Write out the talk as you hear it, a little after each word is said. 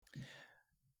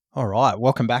All right,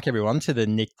 welcome back everyone to the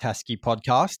Nick Tasky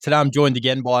podcast. Today I'm joined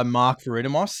again by Mark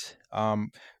Varitimos.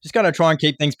 Just going to try and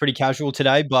keep things pretty casual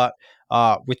today, but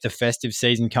with the festive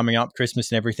season coming up, Christmas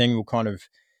and everything, we'll kind of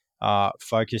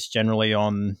focus generally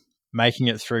on making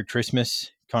it through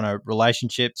Christmas, kind of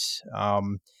relationships,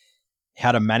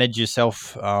 how to manage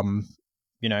yourself.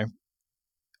 You know,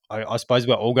 I suppose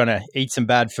we're all going to eat some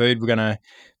bad food. We're going to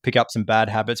pick up some bad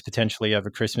habits potentially over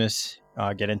Christmas,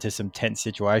 get into some tense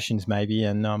situations maybe,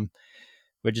 and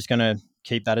we're just going to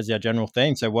keep that as our general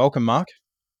theme. So, welcome, Mark.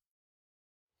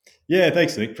 Yeah,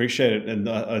 thanks, Nick. Appreciate it. And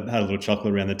I had a little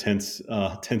chuckle around the tense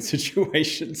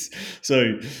situations.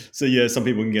 So yeah, some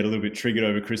people can get a little bit triggered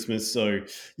over Christmas. So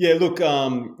yeah, look,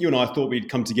 you and I thought we'd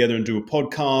come together and do a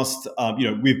podcast.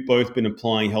 We've both been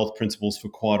applying health principles for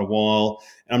quite a while,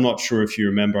 and I'm not sure if you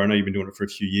remember. I know you've been doing it for a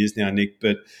few years now, Nick.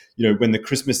 But when the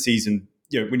Christmas season,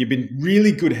 when you've bbeen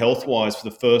really good health wise for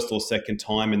the first or second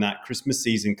time, and that Christmas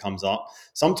season comes up,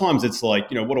 sometimes it's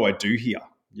like, what do I do here?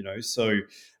 And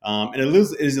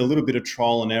it is a little bit of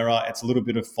trial and error. It's a little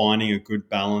bit of finding a good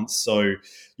balance. So,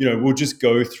 we'll just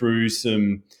go through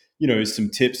some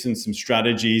tips and some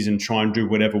strategies and try and do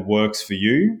whatever works for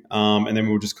you. And then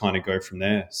we'll just kind of go from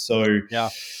there. Yeah.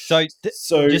 So,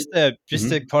 So, just to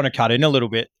mhm. kind of cut in a little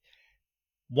bit,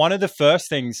 one of the first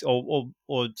things, or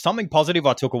something positive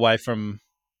I took away from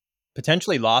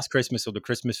potentially last Christmas or the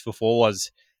Christmas before, was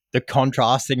the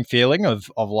contrasting feeling of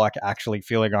like actually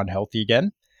feeling unhealthy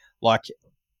again. Like,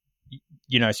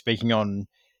 speaking on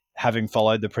having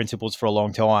followed the principles for a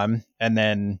long time and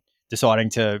then deciding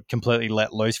to completely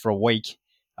let loose for a week,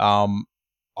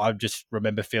 I just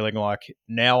remember feeling like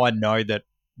now I know that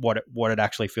what it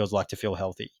actually feels like to feel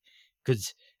healthy,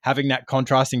 because having that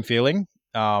contrasting feeling,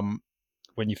 when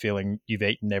you're feeling you've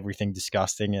eaten everything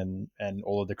disgusting and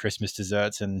all of the Christmas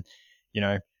desserts and you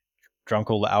know drunk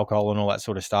all the alcohol and all that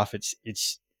sort of stuff,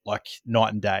 it's like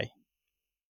night and day.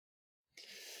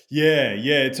 Yeah,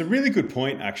 it's a really good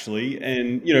point, actually.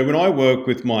 And when I work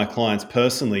with my clients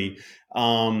personally,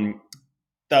 um,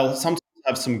 they'll sometimes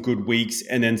have some good weeks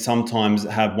and then sometimes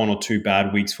have one or two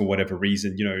bad weeks for whatever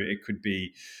reason. It could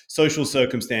be social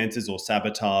circumstances or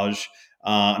sabotage.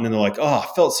 And then they're like, oh, I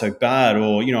felt so bad.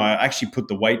 Or, I actually put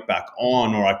the weight back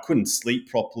on, or I couldn't sleep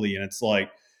properly. And it's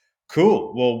like,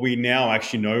 cool. Well, we now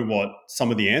actually know what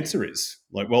some of the answer is.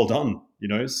 Like, well done.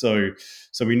 So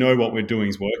we know what we're doing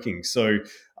is working. So,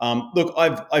 look,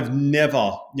 I've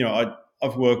never,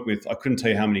 I've worked with, I couldn't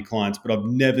tell you how many clients, but I've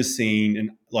never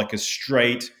seen like a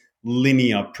straight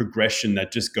linear progression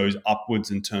that just goes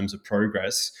upwards in terms of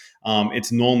progress.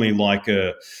 It's normally like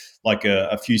a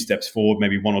few steps forward,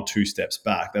 maybe one or two steps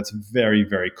back. That's very,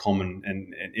 very common,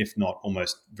 and if not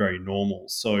almost very normal.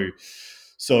 So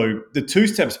the two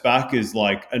steps back is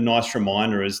like a nice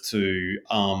reminder as to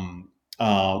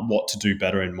what to do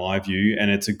better, in my view, and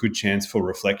it's a good chance for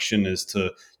reflection as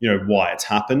to why it's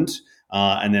happened,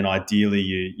 and then ideally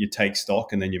you take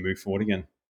stock and then you move forward again.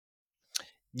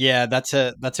 Yeah, that's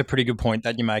a pretty good point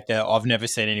that you make there. I've never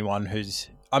seen anyone who's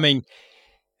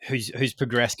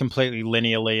progressed completely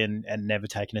linearly and never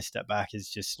taken a step back. Is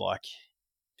just like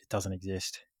it doesn't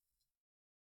exist.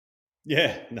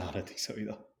 Yeah, no, I don't think so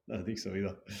either. I don't think so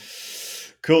either.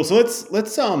 Cool. So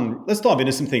let's dive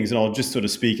into some things, and I'll just sort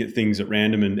of speak at things at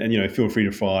random, and feel free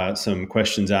to fire some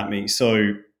questions at me.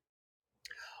 So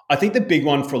I think the big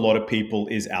one for a lot of people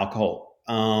is alcohol.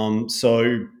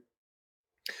 So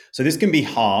this can be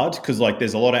hard because like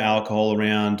there's a lot of alcohol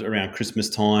around Christmas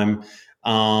time.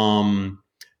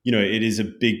 It is a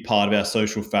big part of our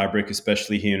social fabric,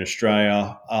 especially here in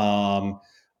Australia.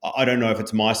 I don't know if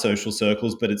it's my social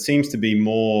circles, but it seems to be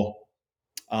more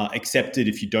accepted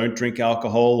if you don't drink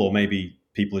alcohol, or maybe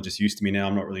people are just used to me now.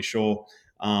 I'm not really sure.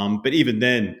 But even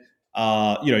then,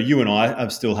 you and I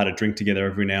have still had a drink together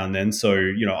every now and then. So,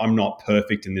 I'm not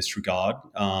perfect in this regard.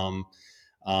 And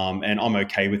I'm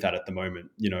okay with that at the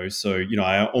moment, So,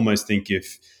 I almost think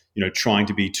if, trying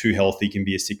to be too healthy can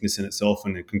be a sickness in itself,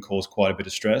 and it can cause quite a bit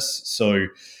of stress. So,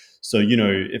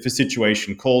 if a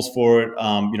situation calls for it,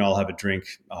 I'll have a drink.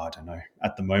 Oh, I don't know.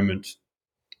 At the moment,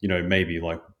 maybe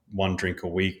like one drink a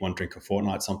week, one drink a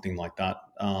fortnight, something like that.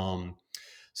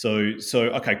 So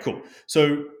okay, cool.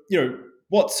 So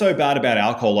what's so bad about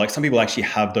alcohol? Like some people actually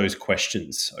have those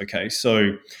questions. Okay,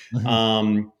 so Mhm.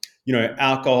 um,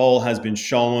 alcohol has been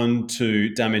shown to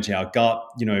damage our gut.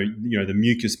 The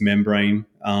mucous membrane.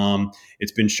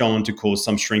 It's been shown to cause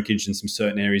some shrinkage in some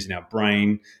certain areas in our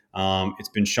brain. It's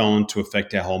been shown to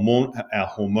affect our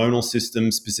hormonal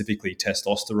system, specifically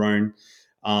testosterone.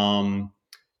 Um,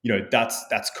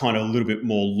 that's kind of a little bit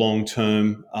more long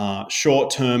term. Short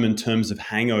term, in terms of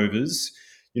hangovers,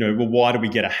 well, why do we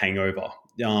get a hangover?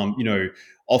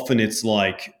 Often it's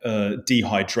like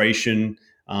dehydration,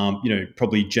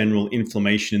 probably general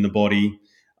inflammation in the body.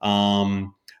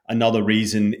 Um, Another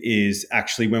reason is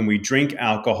actually when we drink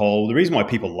alcohol, the reason why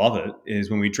people love it is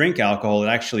when we drink alcohol, it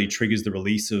actually triggers the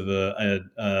release of a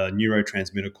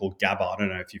neurotransmitter called GABA. I don't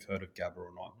know if you've heard of GABA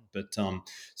or not, but so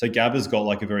GABA's got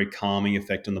like a very calming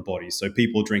effect on the body. So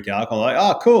people drink alcohol, like,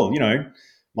 oh, cool,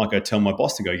 might go tell my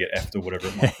boss to go get effed or whatever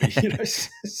it might be,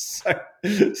 so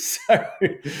it's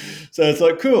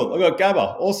like, cool, I got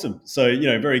GABA, awesome. So,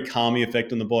 very calming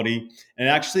effect on the body, and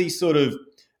actually sort of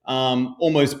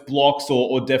almost blocks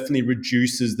or definitely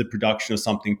reduces the production of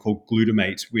something called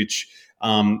glutamate, which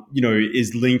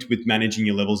is linked with managing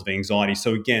your levels of anxiety.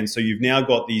 So again, you've now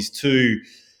got these two,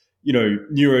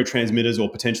 neurotransmitters or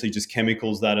potentially just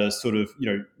chemicals that are sort of,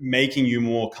 making you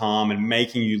more calm and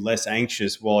making you less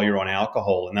anxious while you're on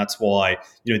alcohol. And that's why,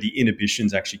 the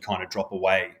inhibitions actually kind of drop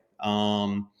away.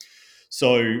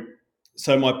 So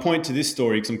my point to this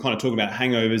story, because I'm kind of talking about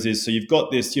hangovers, is so you've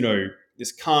got this,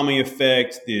 this calming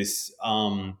effect, this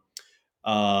lower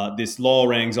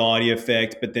anxiety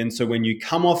effect, but then so when you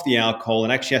come off the alcohol,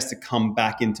 it actually has to come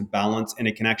back into balance, and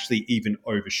it can actually even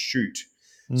overshoot.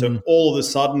 So all of a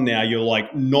sudden now you're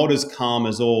like not as calm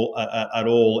as all at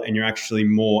all, and you're actually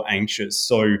more anxious.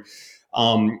 So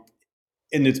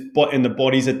in the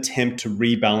body's attempt to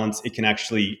rebalance, it can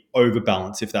actually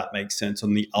overbalance, if that makes sense,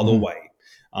 on the other way.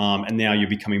 And now you're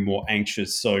becoming more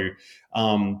anxious. So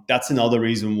that's another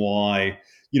reason why,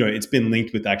 it's been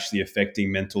linked with actually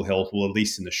affecting mental health, well, at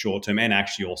least in the short term and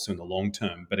actually also in the long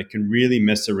term. But it can really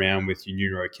mess around with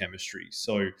your neurochemistry.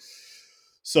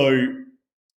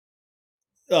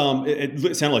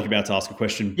 It sounded like you're about to ask a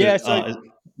question, Yeah. but So,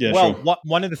 yeah, well, sure.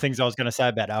 one of the things I was going to say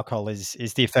about alcohol is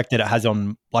the effect that it has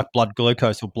on like blood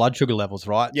glucose or blood sugar levels,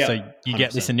 right? Yeah, So you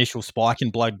get this 100%. initial spike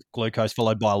in blood glucose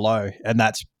followed by a low, and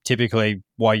that's typically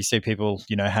why you see people,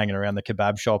 hanging around the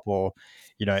kebab shop or,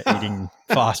 eating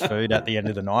fast food at the end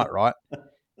of the night, right?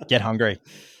 Get hungry.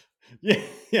 Yeah,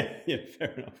 yeah,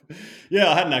 fair enough. Yeah,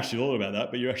 I hadn't actually thought about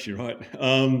that, but you're actually right.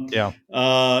 Yeah.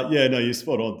 Yeah, no, you're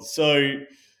spot on. So,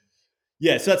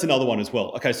 yeah, so that's another one as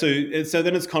well. Okay, so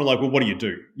then it's kind of like, well, what do you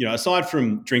do? Aside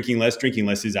from drinking less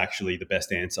is actually the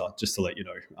best answer, just to let you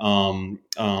know.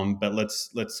 But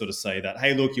let's sort of say that,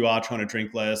 hey, look, you are trying to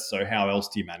drink less, so how else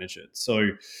do you manage it? So,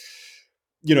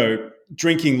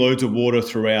 drinking loads of water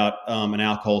throughout an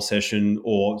alcohol session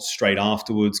or straight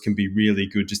afterwards can be really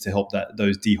good just to help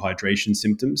those dehydration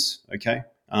symptoms. Okay.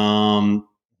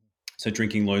 So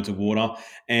drinking loads of water,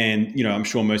 and I'm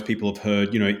sure most people have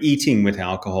heard, eating with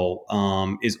alcohol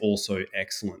is also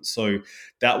excellent. So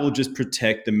that will just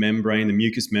protect the membrane, the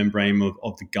mucous membrane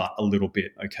of the gut a little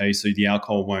bit. Okay, so the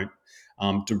alcohol won't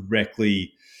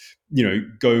directly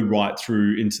go right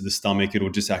through into the stomach. It'll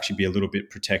just actually be a little bit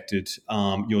protected.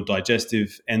 Your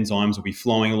digestive enzymes will be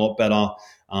flowing a lot better.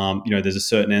 There's a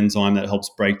certain enzyme that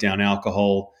helps break down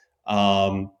alcohol.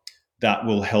 That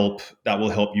will help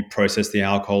you process the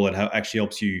alcohol. It actually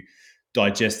helps you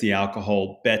digest the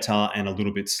alcohol better and a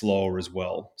little bit slower as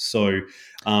well. So,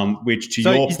 which to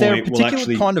So your is there a point will particular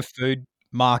actually, kind of food,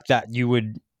 Mark, that you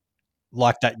would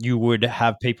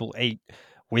have people eat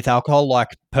with alcohol? Like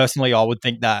personally, I would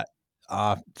think that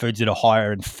foods that are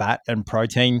higher in fat and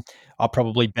protein are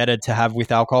probably better to have with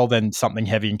alcohol than something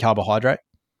heavy in carbohydrate.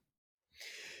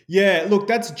 yeah, look,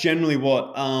 that's generally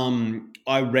what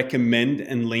I recommend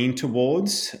and lean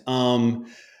towards.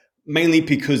 Mainly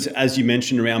because, as you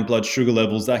mentioned, around blood sugar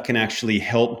levels, that can actually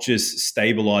help just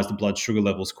stabilize the blood sugar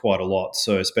levels quite a lot.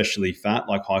 So, especially fat,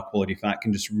 like high quality fat,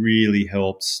 can just really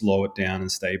help slow it down and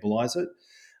stabilize it.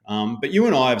 But you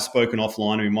and I have spoken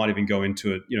offline, and we might even go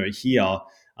into it, here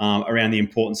around the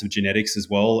importance of genetics as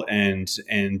well, and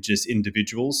just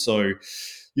individuals. So,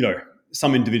 you know,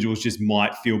 some individuals just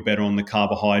might feel better on the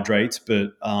carbohydrates, but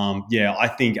yeah, I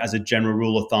think as a general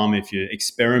rule of thumb, if you're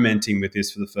experimenting with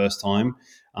this for the first time,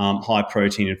 high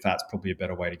protein and fat's probably a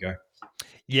better way to go.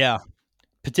 Yeah.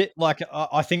 Like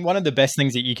I think one of the best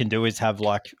things that you can do is have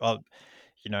like I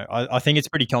think it's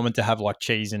pretty common to have like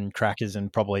cheese and crackers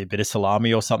and probably a bit of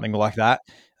salami or something like that.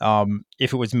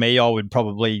 If it was me, I would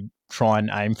probably try and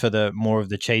aim for the more of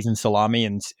the cheese and salami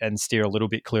and steer a little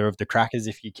bit clear of the crackers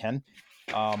if you can.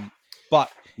 But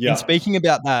in Yeah. speaking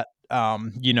about that,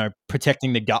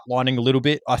 protecting the gut lining a little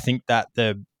bit, I think that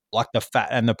the fat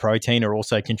and the protein are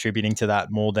also contributing to that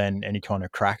more than any kind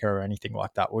of cracker or anything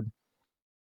like that would.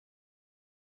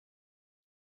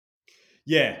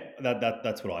 Yeah,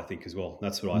 that's what I think as well.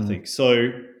 That's what I Mm. think.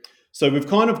 So we've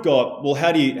kind of got, well,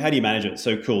 how do you manage it?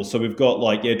 So cool. So we've got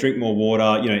like, yeah, drink more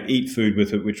water, eat food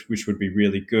with it, which would be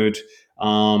really good.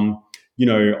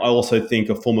 I also think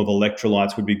a form of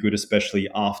electrolytes would be good, especially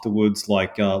afterwards,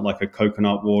 like a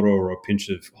coconut water or a pinch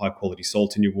of high quality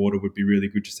salt in your water would be really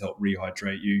good just to help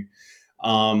rehydrate you.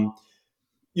 Um,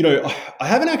 I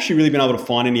haven't actually really been able to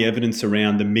find any evidence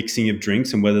around the mixing of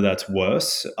drinks and whether that's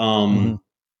worse. Hmm.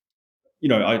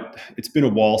 It's been a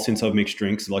while since I've mixed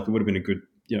drinks. Like it would have been a good,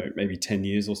 maybe 10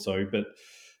 years or so. But,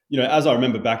 as I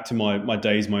remember back to my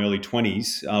days, my early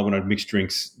 20s, when I'd mix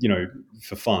drinks,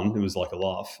 for fun, it was like a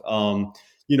laugh.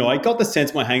 I got the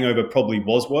sense my hangover probably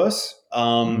was worse.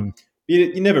 Mm.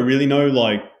 You never really know.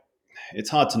 Like, it's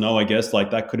hard to know, I guess.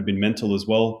 Like, that could have been mental as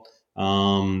well. I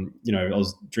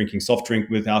was drinking soft drink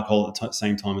with alcohol at the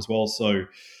same time as well. So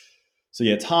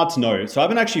yeah, it's hard to know. So I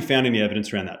haven't actually found any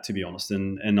evidence around that, to be honest,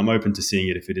 and I'm open to seeing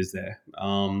it if it is there.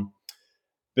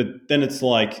 But then it's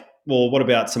like, well, what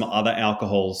about some other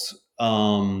alcohols?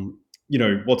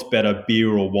 What's better,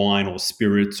 beer or wine or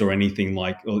spirits or anything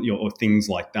like, or things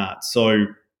like that. So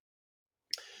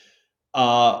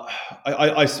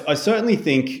I certainly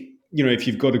think, if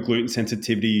you've got a gluten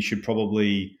sensitivity, you should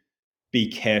probably be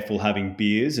careful having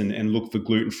beers and look for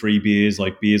gluten-free beers,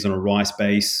 like beers on a rice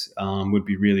base would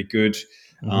be really good.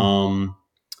 Hmm. Um,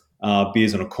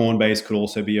 Beers on a corn base could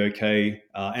also be okay.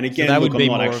 And So again, that look, would I'm be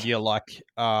not more of actually. your like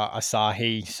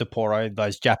Asahi, Sapporo,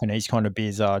 those Japanese kind of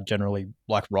beers are generally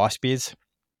like rice beers.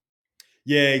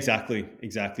 Yeah, exactly.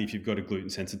 If you've got a gluten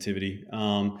sensitivity,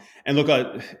 and look,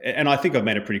 I think I've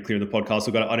made it pretty clear in the podcast.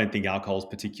 Look, I don't think alcohol is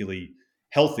particularly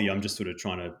healthy. I'm just sort of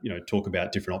trying to talk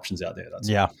about different options out there. That's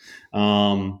Yeah.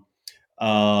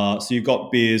 all. So you've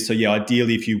got beers. So yeah,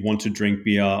 ideally, if you want to drink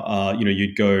beer,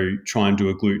 you'd go try and do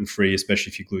a gluten free,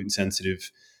 especially if you're gluten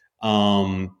sensitive.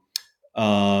 Um,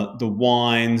 the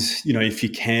wines, if you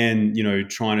can,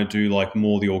 trying to do like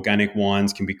more the organic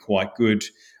wines can be quite good,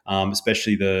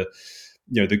 especially the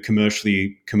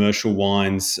commercial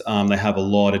wines. They have a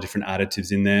lot of different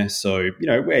additives in there. So,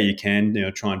 where you can,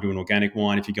 try and do an organic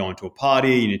wine. If you go into a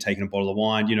party and you're taking a bottle of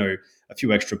wine, a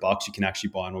few extra bucks, you can actually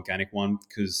buy an organic one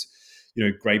because,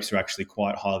 grapes are actually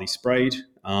quite highly sprayed.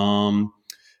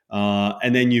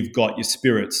 And then you've got your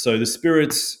spirits. So the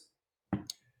spirits,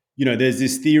 there's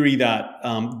this theory that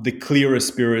the clearer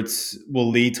spirits will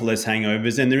lead to less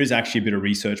hangovers, and there is actually a bit of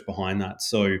research behind that.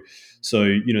 So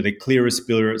the clearer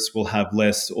spirits will have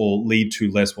less or lead to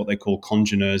less what they call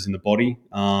congeners in the body,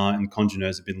 and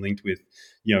congeners have been linked with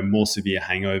more severe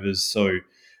hangovers.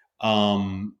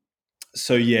 Um,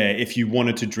 so yeah, if you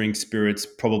wanted to drink spirits,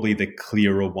 probably the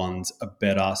clearer ones are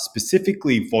better.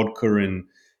 Specifically, vodka and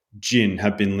gin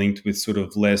have been linked with sort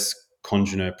of less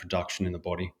congener production in the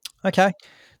body. Okay.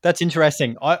 That's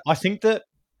interesting. I think that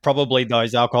probably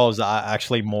those alcohols are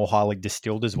actually more highly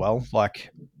distilled as well. Like,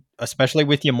 especially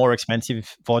with your more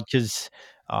expensive vodkas,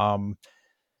 um,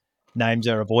 names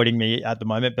are avoiding me at the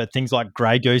moment, but things like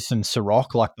Grey Goose and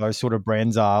Ciroc, like those sort of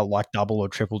brands are like double or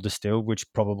triple distilled, which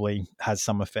probably has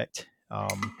some effect.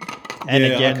 And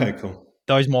Yeah. again, Okay. Cool.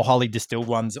 those more highly distilled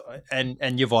ones and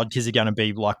your vodkas are going to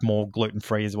be like more gluten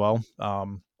free as well.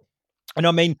 And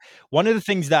I mean, one of the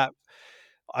things that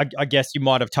I guess you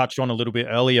might have touched on a little bit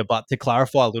earlier, but to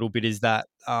clarify a little bit is that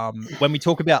when we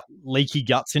talk about leaky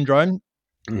gut syndrome,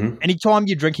 Hmm. anytime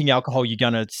you're drinking alcohol, you're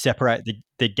going to separate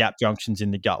the gap junctions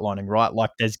in the gut lining, right? Like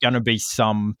there's going to be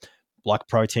some like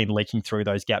protein leaking through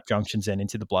those gap junctions and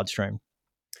into the bloodstream.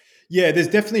 Yeah, there's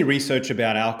definitely research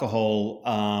about alcohol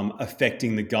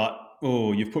affecting the gut.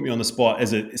 Oh, you've put me on the spot.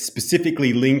 As it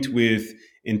specifically linked with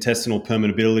intestinal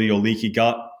permeability or leaky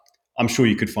gut, I'm sure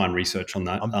you could find research on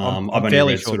that. I'm I've only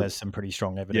fairly read sure sort of, there's some pretty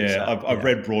strong evidence yeah, that I've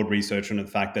read broad research on the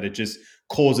fact that it just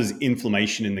causes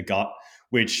inflammation in the gut,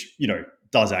 which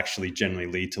does actually generally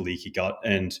lead to leaky gut.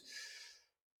 And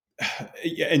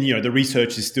the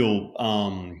research is still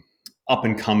up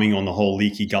and coming on the whole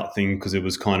leaky gut thing because it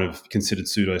was kind of considered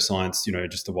pseudoscience,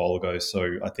 just a while ago.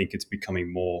 So I think it's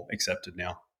becoming more accepted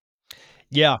now.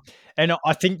 yeah, and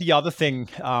I think the other thing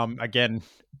again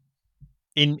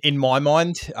in my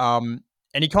mind,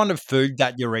 any kind of food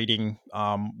that you're eating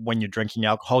when you're drinking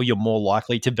alcohol, you're more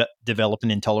likely to develop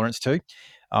an intolerance to.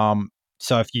 Um,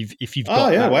 so if you've Oh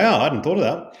got yeah, that, wow, I hadn't thought of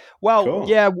that. well, Cool.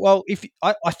 yeah, well, if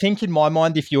I think in my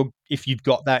mind, if you've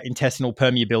got that intestinal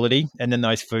permeability, and then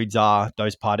those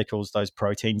particles, those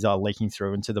proteins are leaking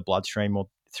through into the bloodstream or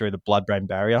through the blood-brain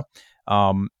barrier,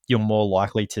 you're more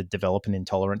likely to develop an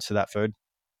intolerance to that food.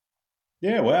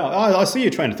 Yeah, wow. I see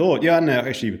your train of thought. Yeah, I hadn't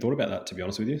actually even thought about that, to be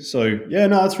honest with you. So yeah,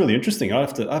 no, that's really interesting. I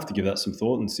have to give that some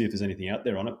thought and see if there's anything out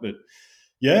there on it. But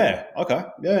yeah, okay,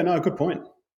 yeah, no, good point.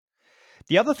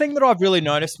 The other thing that I've really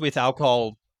noticed with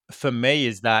alcohol for me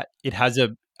is that it has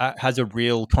a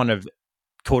real kind of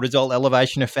cortisol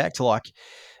elevation effect. Like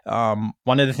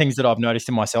One of the things that I've noticed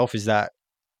in myself is that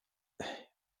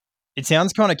it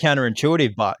sounds kind of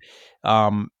counterintuitive, but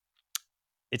um,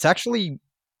 it's actually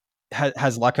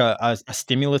has like a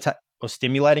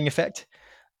stimulating effect.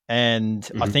 And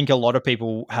I Mhm. think a lot of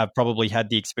people have probably had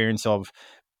the experience of,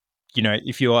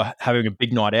 if you're having a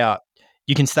big night out,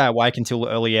 you can stay awake until the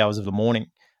early hours of the morning.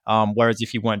 Whereas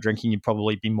if you weren't drinking, you'd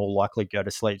probably be more likely to go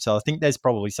to sleep. So I think there's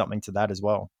probably something to that as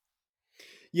well.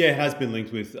 Yeah, it has been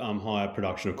linked with higher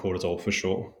production of cortisol for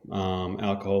sure.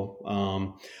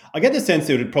 Alcohol. I get the sense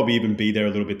that it would probably even be there a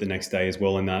little bit the next day as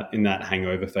well in that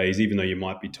hangover phase, even though you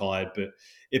might be tired. But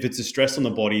if it's a stress on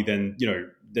the body, then yeah,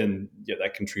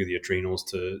 that can trigger the adrenals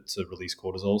to release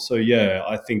cortisol. So yeah,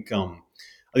 I think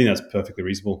that's perfectly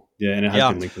reasonable. Yeah, and it has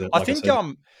Yeah, been linked with it, I like I think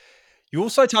said. you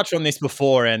also touched on this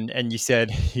before, and you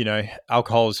said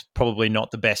alcohol is probably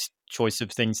not the best choice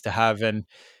of things to have, and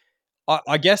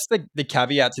I guess the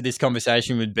caveat to this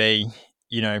conversation would be,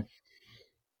 you know,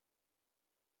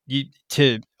 you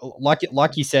to like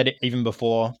you said even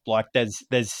before, like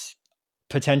there's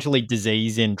potentially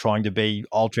disease in trying to be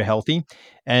ultra healthy,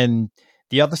 and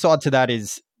the other side to that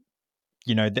is,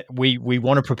 we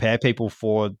want to prepare people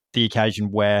for the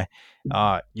occasion where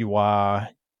you're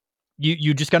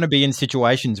just going to be in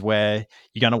situations where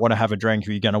you're going to want to have a drink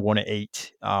or you're going to want to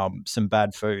eat some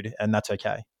bad food, and that's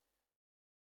okay.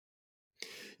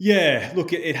 Yeah,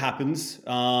 look, it happens.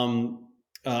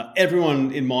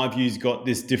 Everyone, in my view, has got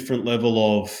this different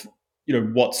level of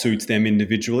what suits them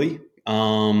individually.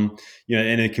 And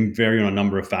it can vary on a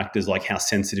number of factors, like how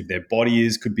sensitive their body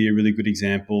is. Could be a really good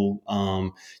example.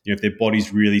 If their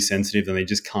body's really sensitive, then they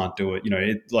just can't do it.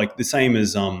 Like the same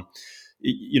as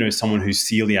someone who's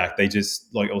celiac, they just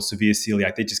or severe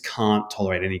celiac, they just can't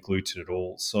tolerate any gluten at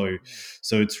all. So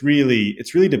it's really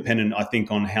dependent, I think,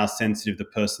 on how sensitive the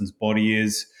person's body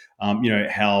is,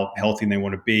 how healthy they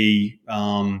want to be,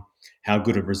 how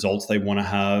good of results they want to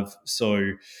have.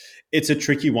 So it's a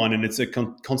tricky one, and it's a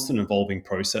constant evolving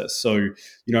process. So I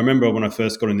remember when I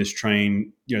first got in this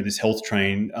train, this health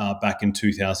train, back in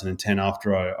 2010,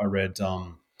 after I read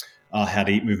How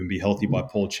to Eat, Move, and Be Healthy by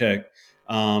Paul Chek.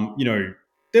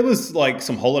 There was like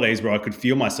some holidays where I could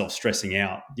feel myself stressing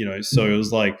out, so it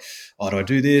was like, oh, do I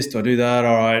do this? Do I do that?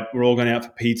 All right, we're all going out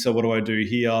for pizza. What do I do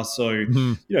here? So,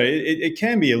 Mhm. it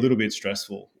can be a little bit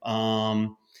stressful.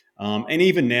 And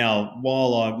even now,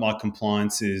 while my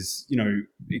compliance is,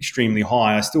 extremely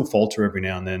high, I still falter every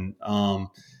now and then.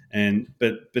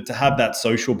 But to have that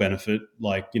social benefit,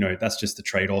 that's just the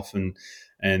trade off, and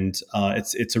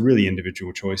it's a really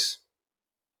individual choice.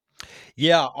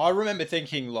 Yeah, I remember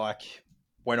thinking, like,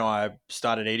 when I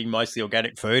started eating mostly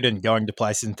organic food and going to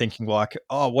places and thinking like,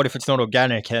 oh, what if it's not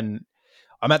organic? And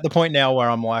I'm at the point now where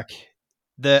I'm like,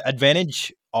 the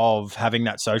advantage of having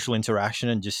that social interaction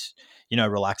and just,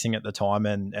 relaxing at the time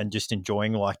and just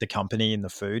enjoying like the company and the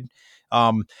food.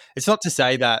 It's not to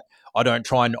say that I don't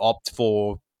try and opt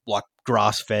for like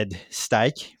grass fed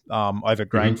steak over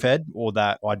grain Hmm. fed, or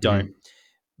Hmm.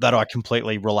 that I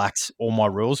completely relax all my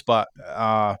rules, but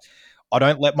I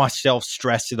don't let myself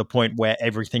stress to the point where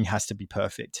everything has to be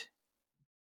perfect.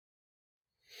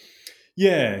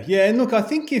 Yeah, yeah, and look, I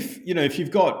think if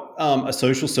you've got a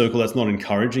social circle that's not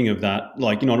encouraging of that,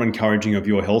 like you're not encouraging of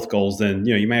your health goals, then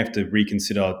you may have to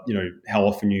reconsider, how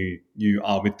often you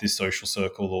are with this social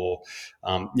circle, or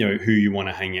who you want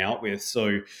to hang out with.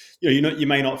 So you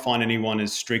may not find anyone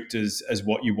as strict as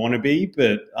what you want to be,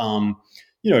 but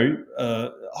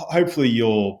hopefully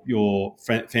your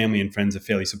family and friends are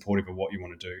fairly supportive of what you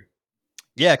want to do.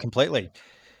 Yeah, completely.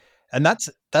 And that's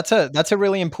a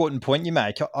really important point you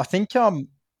make. I think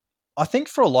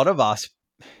for a lot of us,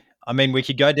 I mean, we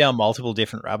could go down multiple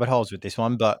different rabbit holes with this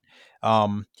one, but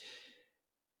um,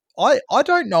 I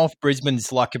don't know if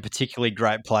Brisbane's like a particularly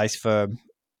great place for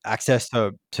access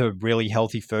to really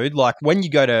healthy food. Like when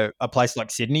you go to a place like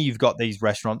Sydney, you've got these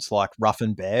restaurants like Rough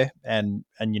and Bear, and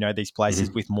these places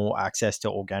Hmm. with more access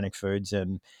to organic foods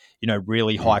and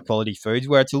really high Right. quality foods,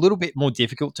 where it's a little bit more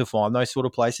difficult to find those sort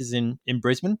of places in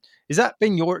Brisbane. Is that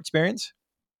been your experience?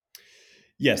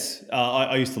 Yes,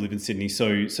 I used to live in Sydney,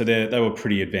 so they were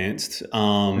pretty advanced,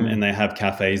 Mm. and they have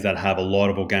cafes that have a lot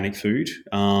of organic food.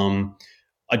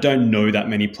 I don't know that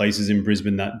many places in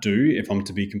Brisbane that do, if I'm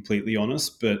to be completely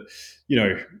honest. But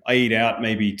I eat out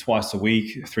maybe twice a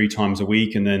week, three times a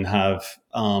week, and then have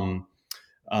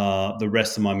the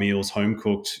rest of my meals home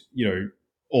cooked.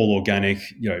 All organic.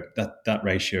 That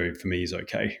ratio for me is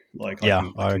okay. Like I Yeah,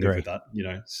 can I I can live with agree. that.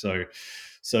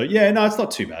 So yeah, no, it's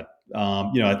not too bad.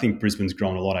 I think Brisbane's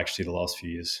grown a lot actually the last few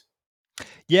years.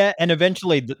 Yeah, and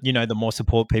eventually, the more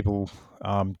support people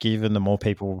give, and the more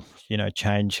people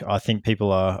change. I think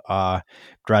people are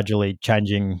gradually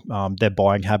changing their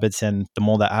buying habits, and the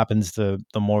more that happens, the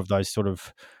more of those sort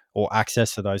of or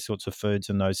access to those sorts of foods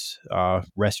and those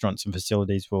restaurants and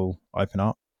facilities will open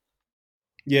up.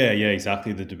 Yeah, yeah,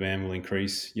 exactly. The demand will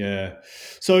increase. Yeah.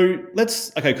 So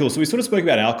let's okay, cool. So we sort of spoke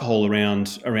about alcohol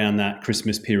around that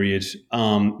Christmas period,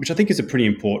 which I think is a pretty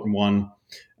important one,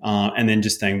 and then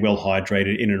just staying well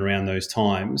hydrated in and around those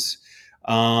times.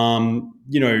 But and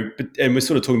we're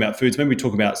sort of talking about foods. Maybe we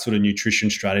talk about sort of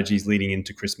nutrition strategies leading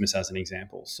into Christmas as an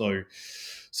example. So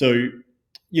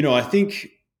I think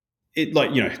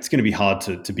it's going to be hard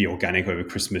to be organic over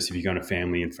Christmas if you're going to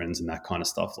family and friends and that kind of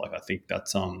stuff. Like I think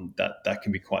that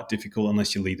can be quite difficult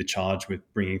unless you lead the charge with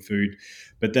bringing food.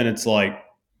 But then it's like,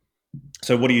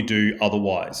 so what do you do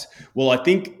otherwise? Well, I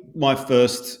think my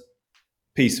first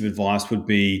piece of advice would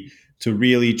be to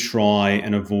really try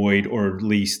and avoid, or at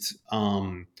least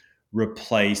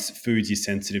replace foods you're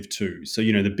sensitive to. So,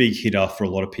 the big hitter for a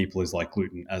lot of people is like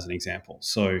gluten, as an example.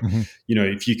 So, Mhm.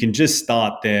 if you can just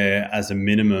start there as a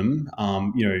minimum,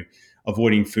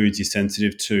 avoiding foods you're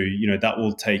sensitive to, that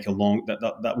will take a long,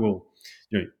 that will,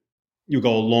 you know, you'll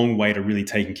go a long way to really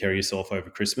taking care of yourself over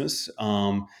Christmas.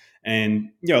 And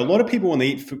a lot of people when they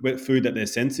eat food that they're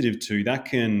sensitive to, that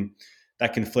can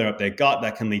flare up their gut.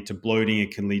 That can lead to bloating.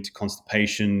 It can lead to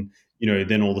constipation.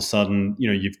 Then all of a sudden,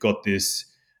 you've got this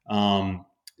um,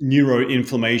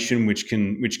 neuroinflammation, which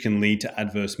can lead to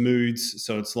adverse moods.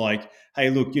 So it's like, hey,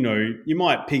 look, you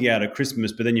might pig out at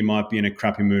Christmas, but then you might be in a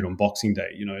crappy mood on Boxing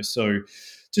Day. So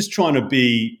just trying to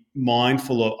be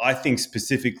mindful of, I think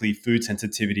specifically food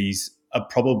sensitivities are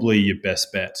probably your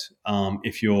best bet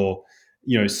if you're,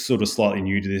 sort of slightly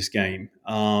new to this game.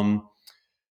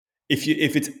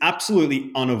 If it's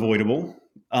absolutely unavoidable,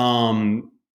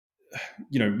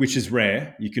 which is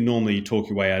rare, you can normally talk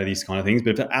your way out of these kind of things.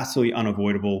 But if they're absolutely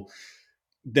unavoidable,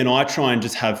 then I try and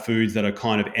just have foods that are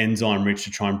kind of enzyme rich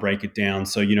to try and break it down.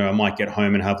 So, I might get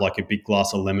home and have like a big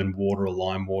glass of lemon water or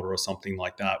lime water or something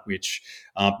like that, which,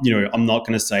 I'm not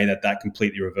going to say that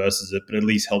completely reverses it, but at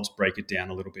least helps break it down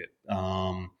a little bit.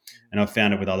 And I've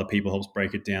found it with other people helps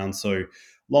break it down. So,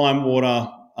 lime water,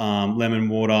 lemon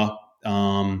water,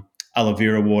 aloe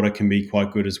vera water can be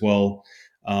quite good as well.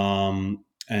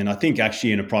 And I think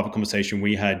actually in a private conversation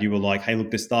we had, you were like, hey,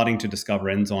 look, they're starting to discover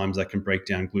enzymes that can break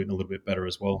down gluten a little bit better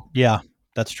as well. Yeah,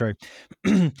 that's true.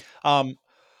 um,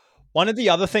 One of the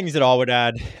other things that I would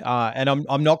add, and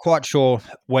I'm not quite sure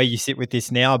where you sit with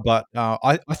this now, but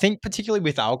I think particularly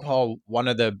with alcohol, one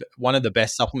of the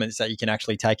best supplements that you can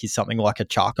actually take is something like a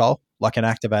charcoal, like an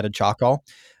activated charcoal.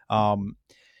 Um,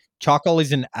 Charcoal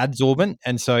is an adsorbent,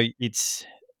 and so it's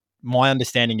my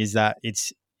understanding is that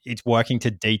it's working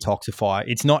to detoxify.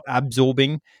 It's not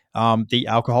absorbing the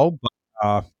alcohol,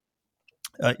 but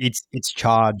it's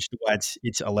charged. The way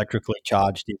it's electrically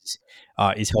charged is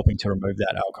helping to remove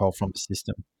that alcohol from the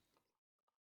system.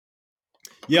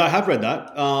 Yeah, I have read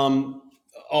that.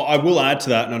 I will add to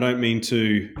that, and I don't mean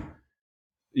to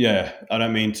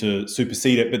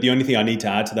supersede it. But the only thing I need to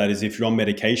add to that is if you're on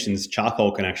medications,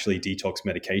 charcoal can actually detox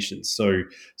medications. So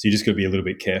you just got to be a little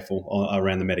bit careful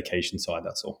around the medication side.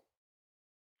 That's all.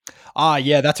 Ah,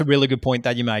 yeah, that's a really good point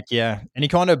that you make. Yeah, any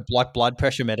kind of like blood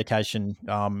pressure medication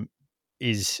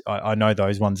is I know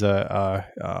those ones are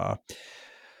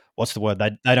what's the word?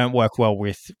 They don't work well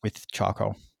with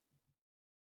charcoal.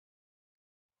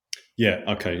 Yeah.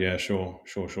 Okay. Yeah. Sure.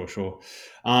 Sure. Sure. Sure.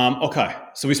 Okay.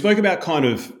 So we spoke about kind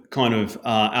of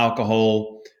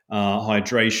alcohol,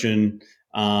 hydration.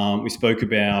 We spoke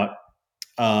about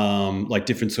like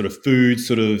different sort of food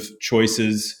sort of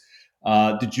choices.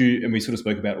 Did you? And we sort of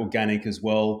spoke about organic as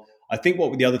well. I think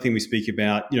what the other thing we speak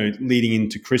about, leading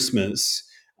into Christmas.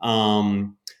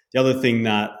 The other thing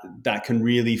that can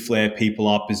really flare people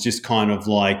up is just kind of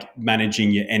like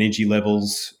managing your energy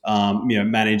levels,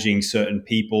 managing certain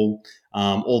people,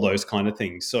 all those kind of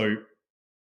things. So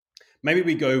maybe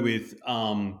we go with,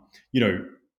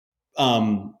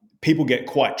 people get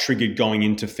quite triggered going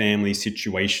into family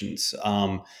situations.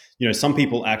 Some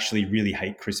people actually really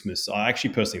hate Christmas. I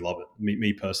actually personally love it,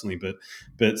 me personally,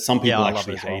 but some Yeah, people I love it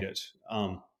actually as hate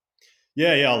well. it.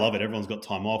 Yeah, yeah, I love it. Everyone's got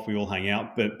time off. We all hang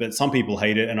out, but some people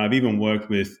hate it. And I've even worked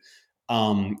with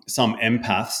some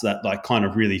empaths that like kind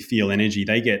of really feel energy.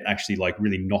 They get actually like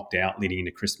really knocked out leading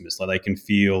into Christmas. Like they can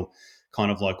feel kind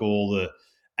of like all the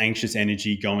anxious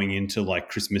energy going into like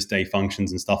Christmas Day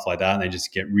functions and stuff like that, and they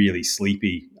just get really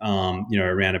sleepy.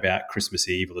 Around about Christmas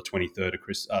Eve or the 23rd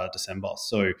of December.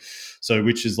 So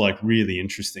which is like really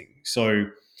interesting. So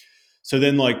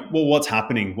then like, well, what's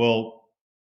happening? Well,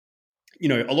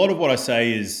 a lot of what I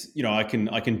say is, I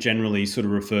can generally sort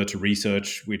of refer to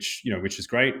research, which is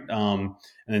great. And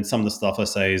then some of the stuff I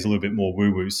say is a little bit more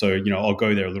woo woo. So, I'll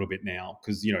go there a little bit now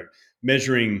because,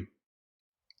 measuring,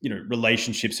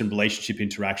 relationships and relationship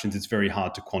interactions, it's very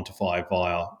hard to quantify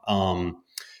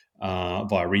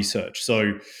via research.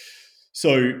 So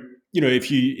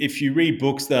if you read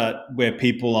books that where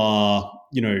people are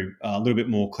a little bit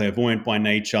more clairvoyant by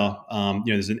nature,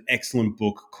 there's an excellent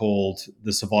book called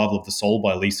The Survival of the Soul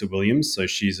by Lisa Williams. So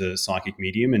she's a psychic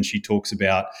medium, and she talks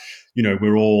about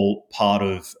we're all part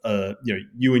of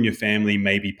you and your family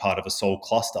may be part of a soul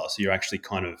cluster. So you're actually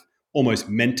kind of almost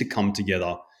meant to come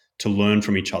together to learn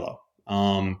from each other,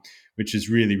 which is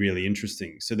really, really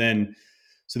interesting. So then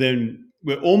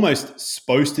we're almost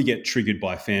supposed to get triggered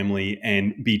by family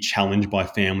and be challenged by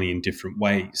family in different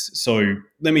ways. So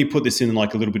let me put this in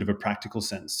like a little bit of a practical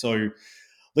sense. So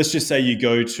let's just say you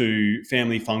go to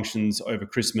family functions over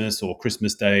Christmas or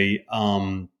Christmas Day,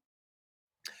 and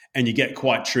you get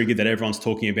quite triggered that everyone's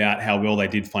talking about how well they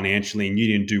did financially and you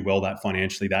didn't do well that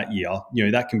financially that year.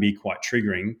 That can be quite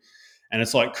triggering. And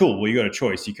it's like, cool, well, you got a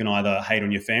choice. You can either hate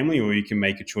on your family or you can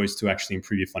make a choice to actually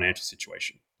improve your financial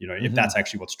situation, if Mm-hmm. that's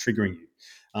actually what's triggering you.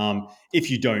 If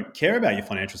you don't care about your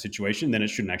financial situation, then it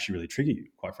shouldn't actually really trigger you,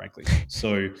 quite frankly.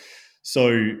 So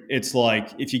it's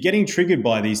like, if you're getting triggered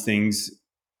by these things,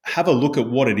 have a look at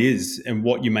what it is and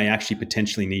what you may actually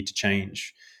potentially need to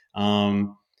change.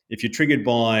 If you're triggered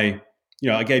by,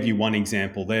 I gave you one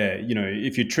example there,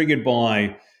 if you're triggered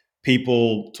by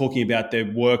people talking about their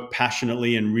work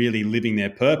passionately and really living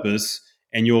their purpose,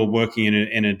 and you're working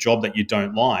in a job that you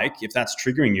don't like, if that's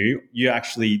triggering you, you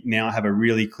actually now have a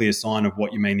really clear sign of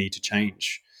what you may need to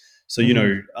change. So,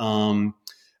 Mm-hmm.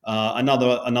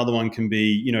 another one can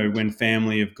be, when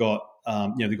family have got,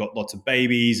 they've got lots of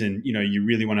babies and, you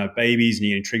really want to have babies and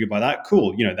you're getting triggered by that.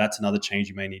 Cool. That's another change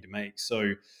you may need to make.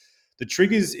 So the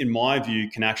triggers, in my view,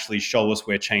 can actually show us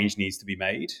where change needs to be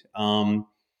made.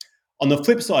 On the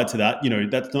flip side to that,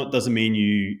 doesn't mean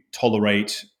you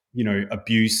tolerate,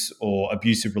 abuse or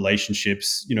abusive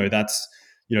relationships.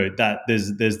 That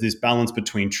there's this balance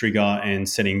between trigger and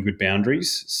setting good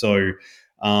boundaries. So,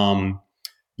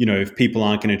 if people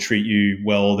aren't going to treat you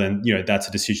well, then that's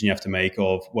a decision you have to make.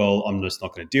 Of, well, I'm just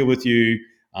not going to deal with you.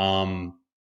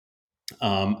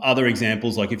 Other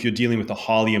examples, like if you're dealing with a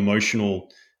highly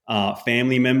emotional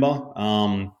family member.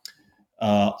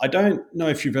 I don't know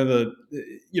if you've ever,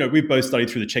 we've both studied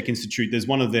through the Czech Institute. There's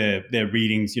one of their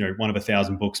readings, one of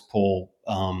 1,000 books Paul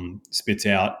spits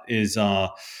out is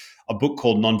a book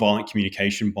called Nonviolent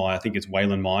Communication by, I think it's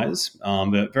Wayland Myers.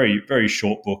 A very, very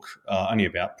short book, only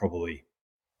about probably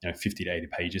 50 to 80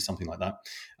 pages, something like that.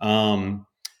 And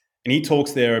he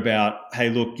talks there about,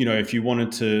 hey, look, if you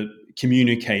wanted to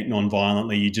communicate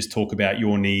nonviolently, you just talk about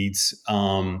your needs.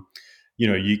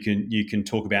 You can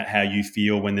talk about how you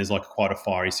feel when there's like quite a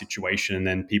fiery situation, and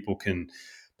then people can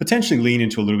potentially lean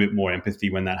into a little bit more empathy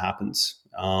when that happens.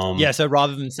 Yeah. So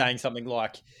rather than saying something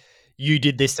like, you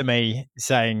did this to me,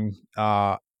 saying,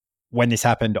 when this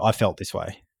happened, I felt this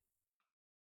way.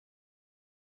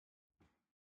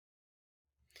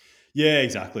 Yeah,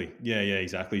 exactly. Yeah,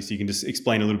 exactly. So you can just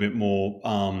explain a little bit more,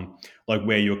 like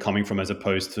where you're coming from, as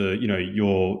opposed to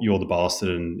you're the bastard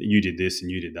and you did this and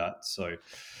you did that. So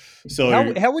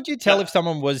How would you tell if that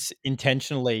someone was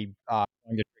intentionally trying to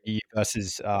trigger you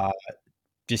versus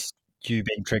just you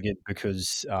being triggered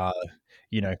because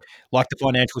you know, like the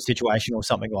financial situation or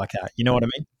something like that? You know what I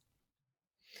mean?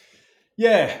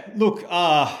 Yeah, look,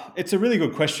 it's a really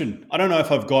good question. I don't know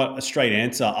if I've got a straight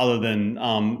answer other than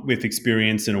with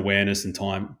experience and awareness and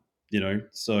time.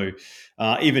 So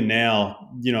even now,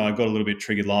 I got a little bit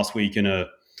triggered last week in a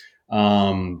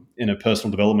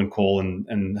personal development call,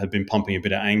 and have been pumping a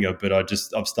bit of anger, but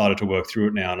I've started to work through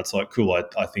it now, and it's like, cool.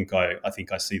 I think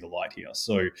I see the light here.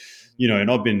 So, and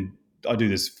I do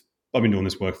this. I've been doing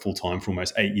this work full time for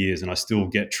almost 8 years, and I still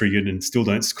get triggered and still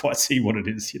don't quite see what it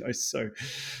is. Yeah,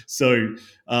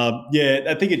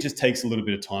 I think it just takes a little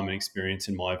bit of time and experience,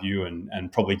 in my view,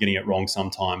 and probably getting it wrong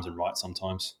sometimes and right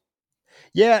sometimes.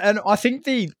 Yeah, and I think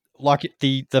the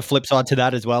flip side to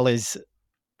that as well is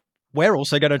we're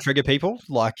also going to trigger people.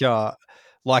 Like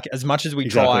as much as we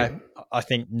Exactly. try, I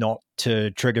think not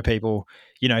to trigger people.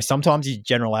 Sometimes your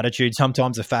general attitude,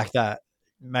 sometimes the fact that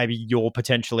maybe you're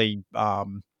potentially,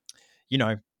 you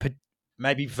know, pot-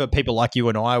 maybe for people like you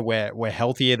and I, we're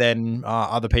healthier than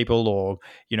other people, or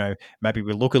maybe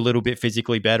we look a little bit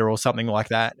physically better, or something like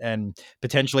that, and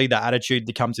potentially the attitude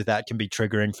that comes with that can be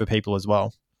triggering for people as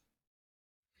well.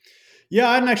 Yeah,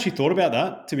 I hadn't actually thought about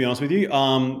that, to be honest with you.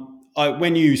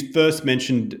 When you first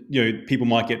mentioned, people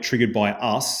might get triggered by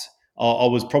us. I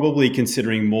was probably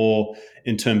considering more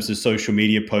in terms of social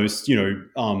media posts,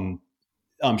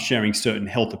 sharing certain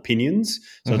health opinions.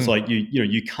 So it's Mhm. like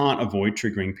you can't avoid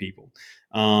triggering people.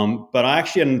 But I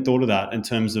actually hadn't thought of that in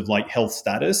terms of like health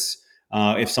status.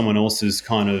 If someone else is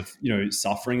kind of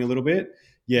suffering a little bit,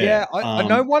 yeah. Yeah, I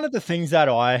know one of the things that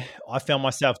I found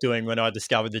myself doing when I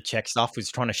discovered the check stuff was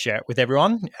trying to share it with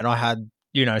everyone, and I had,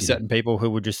 certain people who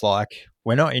were just like,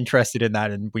 "We're not interested in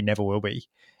that, and we never will be."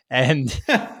 And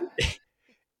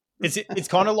it's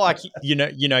kind of like,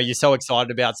 you're so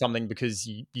excited about something because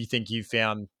you think you've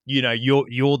found, you're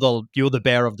the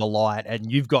bearer of the light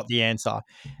and you've got the answer,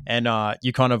 and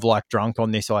you're kind of like drunk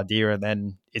on this idea, and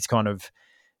then it's kind of,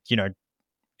 you know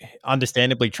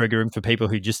understandably triggering for people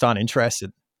who just aren't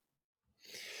interested.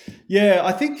 Yeah,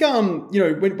 I think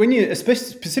when you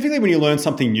specifically when you learn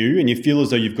something new and you feel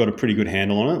as though you've got a pretty good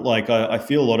handle on it, like I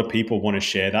feel a lot of people want to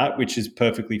share that, which is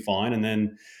perfectly fine, and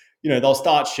then they'll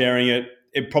start sharing it.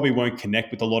 It probably won't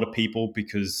connect with a lot of people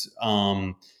because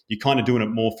you're kind of doing it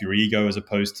more for your ego as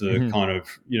opposed to Mhm. kind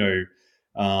of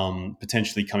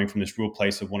potentially coming from this real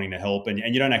place of wanting to help, and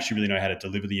you don't actually really know how to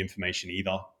deliver the information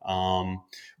either.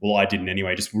 Well, I didn't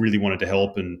anyway. Just really wanted to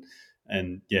help and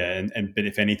yeah, and but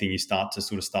if anything, you start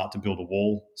to build a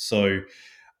wall. So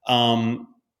um,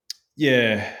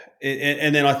 yeah,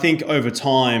 and then I think over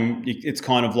time, it's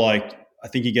kind of like I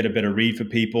think you get a better read for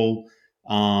people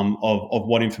of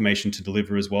what information to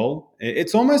deliver as well.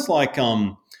 It's almost like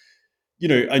a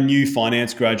new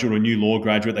finance graduate or a new law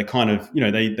graduate. They kind of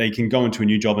they can go into a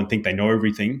new job and think they know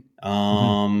everything,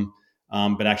 Mhm.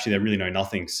 but actually they really know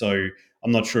nothing. So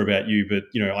I'm not sure about you, but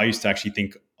I used to actually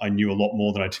think I knew a lot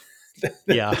more than I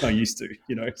Yeah. than I used to.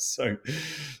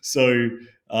 So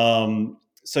um,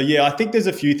 so yeah, I think there's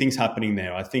a few things happening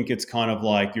there. I think it's kind of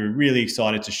like you're really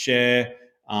excited to share.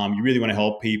 You really want to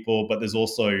help people, but there's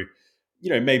also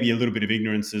maybe a little bit of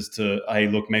ignorance as to, hey,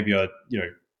 look, maybe I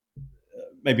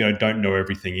don't know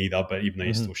everything either, but even though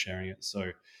you're Mhm. still sharing it.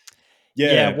 So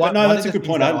Yeah, yeah, but no, one of that's a the good things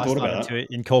point. I that hadn't I thought started about that.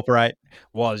 to incorporate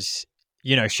was,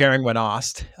 sharing when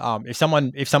asked. If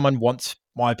someone wants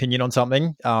my opinion on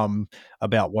something,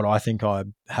 about what I think I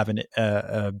have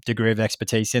a degree of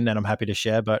expertise in, then I'm happy to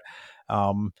share. But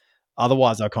um,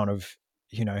 otherwise, I kind of,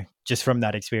 just from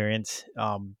that experience,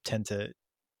 tend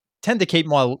to keep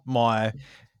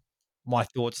my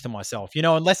thoughts to myself.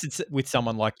 Unless it's with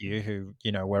someone like you, who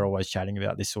we're always chatting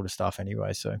about this sort of stuff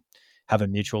anyway. So have a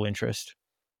mutual interest.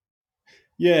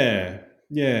 Yeah,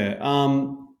 yeah,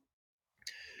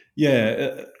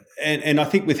 yeah. And I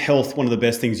think with health, one of the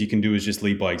best things you can do is just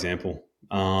lead by example.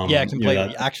 Yeah, That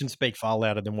completely. Actions speak far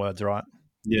louder than words, right?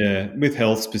 Yeah, with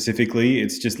health specifically,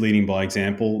 it's just leading by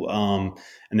example,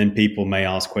 and then people may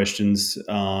ask questions,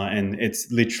 and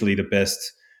it's literally the best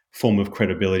form of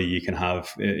credibility you can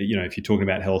have. If you're talking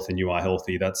about health and you are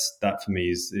healthy, that for me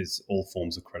is all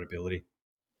forms of credibility.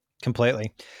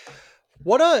 Completely.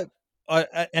 What are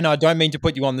and I don't mean to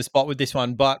put you on the spot with this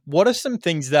one, but what are some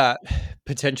things that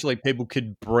potentially people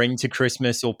could bring to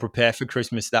Christmas or prepare for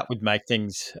Christmas that would make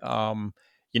things,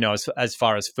 as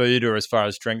far as food or as far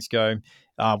as drinks go?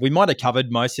 We might have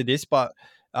covered most of this, but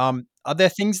are there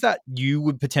things that you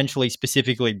would potentially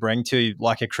specifically bring to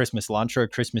like a Christmas lunch or a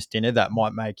Christmas dinner that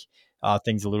might make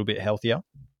things a little bit healthier?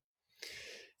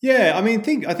 Yeah, I mean,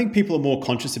 I think people are more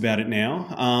conscious about it now.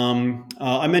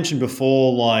 I mentioned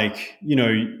before, like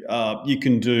you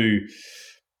can do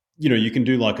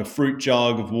like a fruit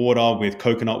jug of water with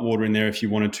coconut water in there if you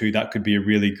wanted to. That could be a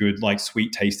really good, like,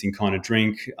 sweet tasting kind of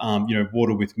drink.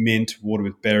 Water with mint, water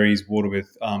with berries, water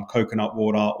with coconut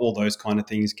water. All those kind of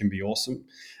things can be awesome.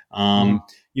 Hmm.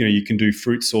 You can do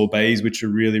fruit sorbets, which are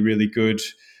really, really good.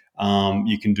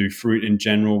 You can do fruit in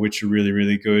general, which are really,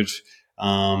 really good.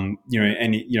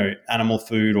 Any animal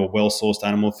food or well sourced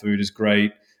animal food is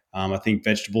great. I think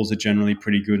vegetables are generally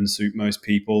pretty good and suit most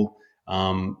people.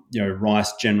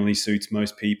 Rice generally suits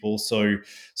most people. So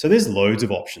there's loads of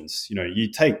options.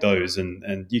 You take those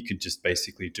and you could just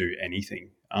basically do anything.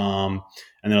 And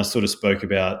then I sort of spoke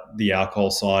about the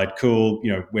alcohol side. Cool.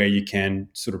 Where you can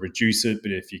sort of reduce it,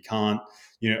 but if you can't,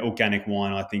 organic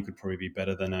wine I think would probably be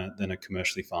better than a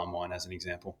commercially farmed wine, as an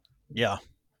example. Yeah.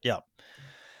 Yeah.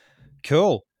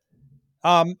 Cool.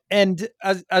 And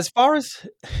as far as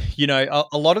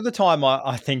a lot of the time,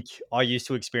 I think I used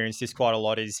to experience this quite a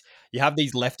lot. Is you have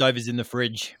these leftovers in the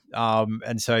fridge,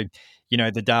 and so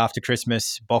the day after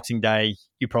Christmas, Boxing Day,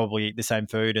 you probably eat the same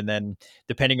food, and then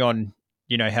depending on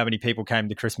how many people came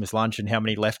to Christmas lunch and how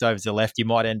many leftovers are left, you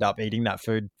might end up eating that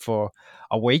food for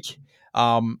a week.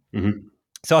 Um, Hmm.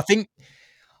 so I think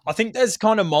there's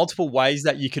kind of multiple ways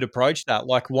that you could approach that.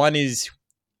 Like one is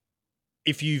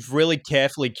if you've really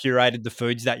carefully curated the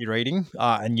foods that you're eating,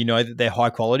 and you know that they're high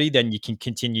quality, then you can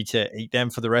continue to eat them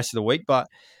for the rest of the week. But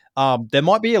there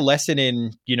might be a lesson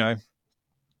in,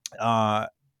 uh,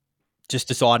 just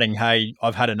deciding, hey,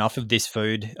 I've had enough of this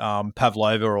food,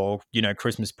 pavlova, or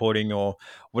Christmas pudding, or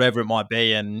whatever it might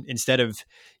be, and instead of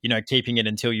keeping it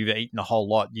until you've eaten a whole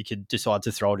lot, you could decide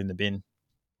to throw it in the bin.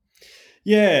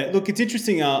 Yeah, look, it's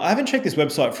interesting. I haven't checked this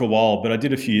website for a while, but I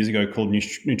did a few years ago called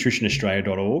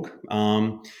nutritionaustralia.org.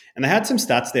 And they had some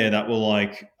stats there that were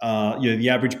like, the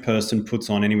average person puts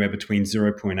on anywhere between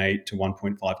 0.8 to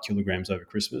 1.5 kilograms over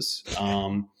Christmas.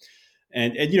 And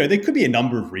there could be a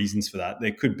number of reasons for that.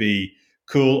 There could be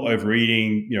cool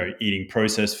overeating, eating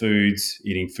processed foods,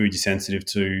 eating food you're sensitive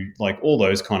to, like all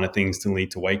those kind of things to lead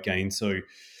to weight gain. So,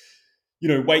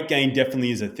 weight gain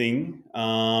definitely is a thing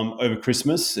over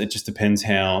Christmas. It just depends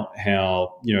how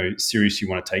serious you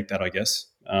want to take that, I guess.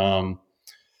 And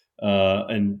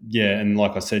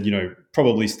like I said,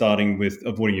 probably starting with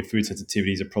avoiding your food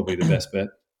sensitivities are probably the best bet.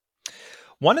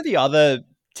 One of the other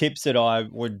tips that I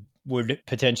would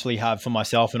potentially have for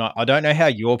myself, and I don't know how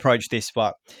you approach this,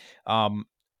 but um,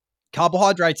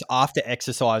 carbohydrates after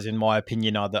exercise, in my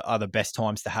opinion, are the best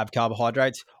times to have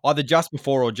carbohydrates, either just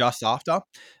before or just after.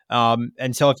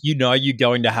 And so, if you're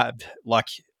going to have like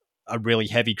a really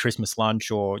heavy Christmas lunch,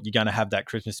 or you're going to have that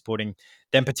Christmas pudding,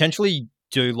 then potentially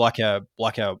do like a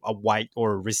weight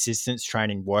or a resistance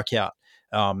training workout,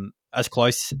 as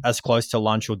close to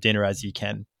lunch or dinner as you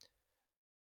can.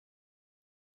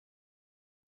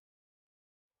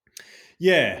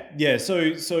 Yeah, yeah.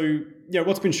 So yeah,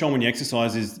 what's been shown when you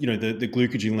exercise is the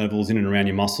glycogen levels in and around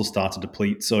your muscles start to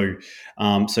deplete. So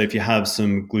if you have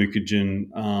some glycogen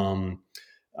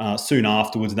soon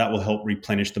afterwards, that will help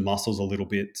replenish the muscles a little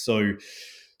bit. So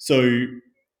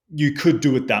you could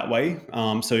do it that way.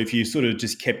 So if you sort of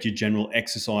just kept your general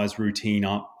exercise routine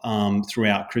up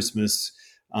throughout Christmas,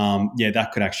 that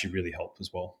could actually really help as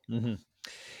well. Mhm.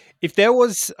 If there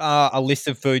was a list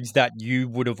of foods that you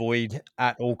would avoid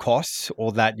at all costs,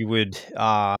 or that you would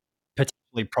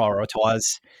particularly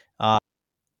prioritize uh,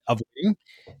 avoiding,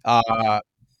 uh,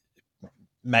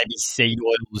 maybe seed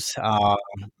oils,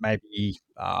 maybe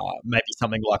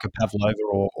something like a pavlova,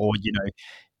 or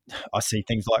I see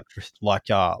things like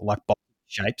body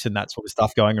shapes and that sort of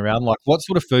stuff going around. Like, what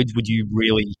sort of foods would you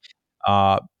really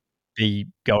uh, be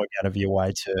going out of your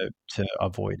way to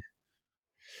avoid?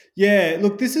 Yeah,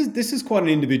 look, this is quite an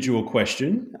individual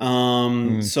question.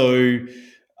 Mm,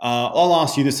 I'll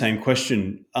ask you the same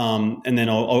question, and then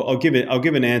I'll give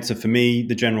an answer for me,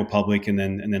 the general public, and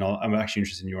then I'm actually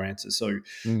interested in your answer.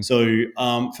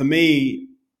 mm, For me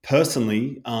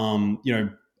personally,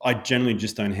 I generally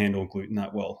just don't handle gluten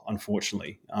that well,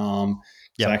 unfortunately. Because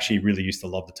I yep. actually really used to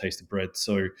love the taste of bread.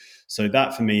 So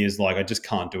that for me is like I just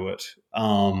can't do it.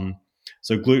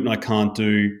 So gluten I can't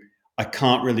do. I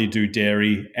can't really do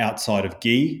dairy outside of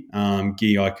ghee.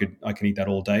 Ghee I can eat that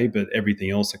all day, but everything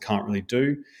else I can't really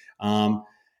do. Um,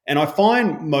 and I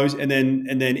find and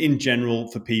then in general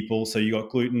for people, so you got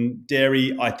gluten,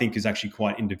 dairy. I think is actually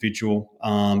quite individual.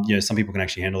 Some people can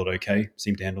actually handle it okay,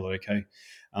 seem to handle it okay.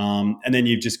 And then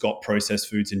you've just got processed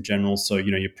foods in general, so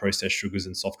your processed sugars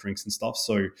and soft drinks and stuff.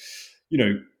 So you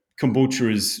know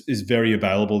kombucha is very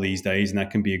available these days, and that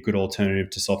can be a good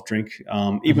alternative to soft drink.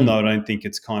 Even Mhm. though I don't think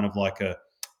it's I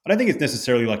don't think it's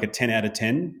necessarily like a 10 out of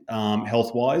 10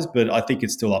 health wise, but I think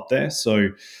it's still up there. So,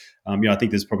 I think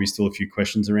there's probably still a few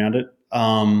questions around it.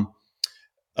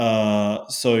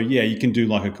 So yeah, you can do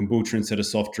like a kombucha instead of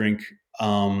soft drink.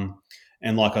 And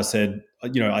like I said,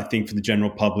 I think for the general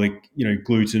public,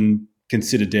 gluten,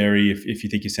 consider dairy if you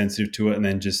think you're sensitive to it, and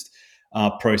then just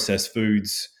processed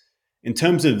foods. In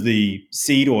terms of the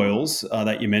seed oils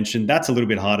that you mentioned, that's a little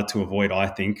bit harder to avoid, I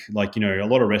think. Like, a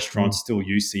lot of Mm. restaurants still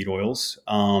use seed oils.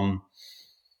 A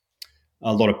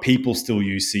lot of people still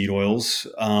use seed oils.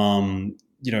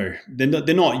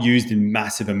 They're not used in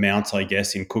massive amounts, I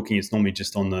guess, in cooking. It's normally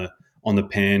just on the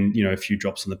pan, a few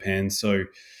drops on the pan. So,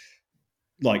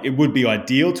 like, it would be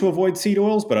ideal to avoid seed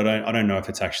oils, but I don't know if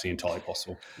it's actually entirely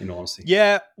possible, in all honesty.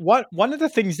 Yeah, one of the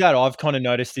things that I've kind of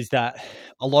noticed is that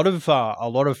a lot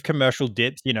of commercial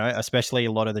dips, especially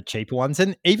a lot of the cheaper ones,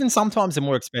 and even sometimes the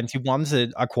more expensive ones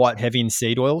are quite heavy in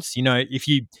seed oils. If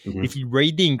you Hmm.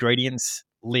 read the ingredients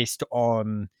list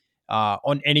on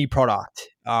any product,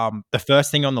 the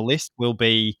first thing on the list will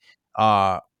be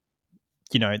uh,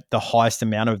 the highest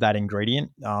amount of that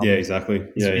ingredient, Yeah, exactly.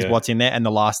 is, Yeah, is yeah. what's in there, and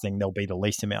the last thing there'll be the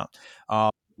least amount.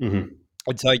 Um, Hmm.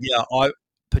 and so, yeah,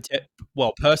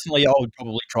 personally, I would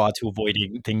probably try to avoid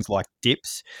eating things like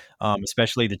dips,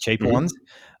 especially the cheaper ones.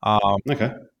 Hmm. Um,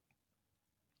 Okay.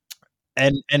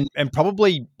 and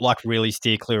probably like really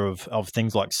steer clear of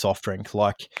things like soft drink.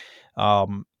 Like,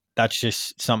 that's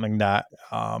just something that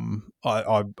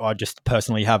I just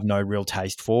personally have no real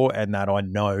taste for, and that I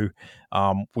know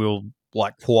will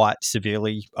like quite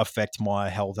severely affect my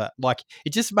health. Like,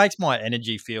 it just makes my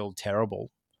energy feel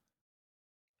terrible.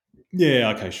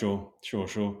 Yeah. Okay. Sure.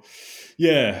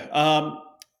 Yeah.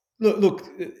 Look,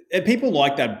 and people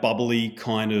like that bubbly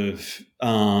kind of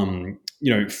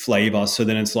flavor. So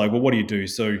then it's like, well, what do you do?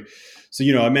 So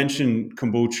I mentioned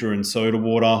kombucha and soda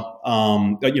water.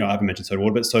 I haven't mentioned soda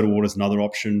water, but soda water is another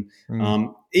option.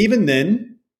 Mm, Even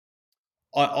then,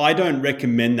 I don't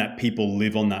recommend that people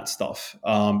live on that stuff.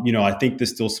 I think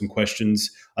there's still some questions.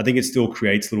 I think it still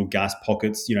creates little gas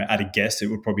pockets. At a guess, it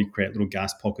would probably create little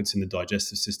gas pockets in the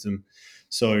digestive system.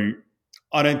 So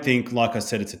I don't think, like I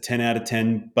said, it's a 10 out of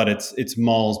 10, but it's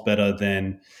miles better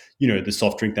than the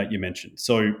soft drink that you mentioned.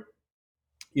 So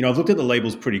I've looked at the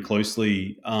labels pretty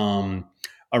closely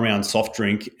around soft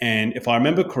drink, and if I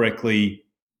remember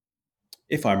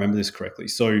this correctly,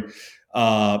 so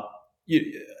uh,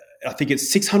 you, I think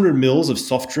it's 600 mils of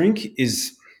soft drink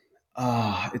is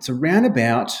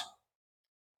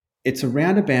it's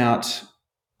around about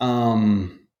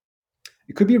um,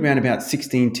 it could be around about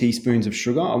 16 teaspoons of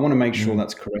sugar. I want to make sure mm,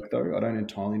 that's correct though. I don't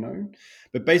entirely know,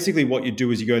 but basically what you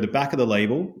do is you go to the back of the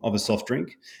label of a soft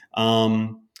drink.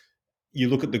 You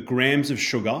look at the grams of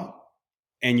sugar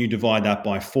and you divide that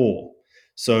by four.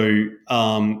 So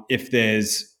if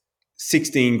there's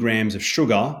 16 grams of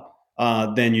sugar,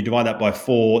 then you divide that by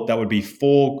four. That would be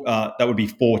four. That would be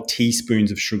 4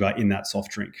 teaspoons of sugar in that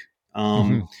soft drink.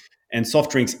 mhm. And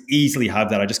soft drinks easily have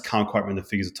that. I just can't quite remember the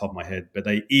figures at the top of my head, but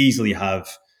they easily have.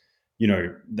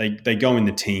 They go in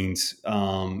the teens,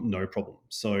 no problem.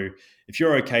 So if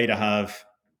you're okay to have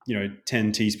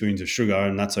 10 teaspoons of sugar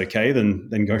and that's okay,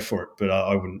 then go for it. But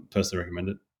I wouldn't personally recommend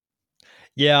it.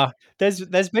 Yeah,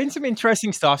 there's been some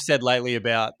interesting stuff said lately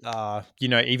about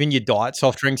even your diet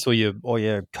soft drinks or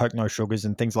your Coke no sugars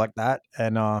and things like that.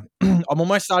 And I'm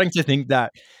almost starting to think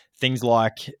that things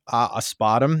like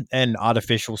aspartame and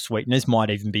artificial sweeteners might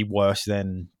even be worse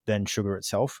than sugar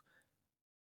itself.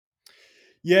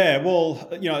 Yeah, well,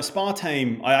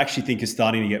 aspartame, I actually think is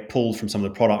starting to get pulled from some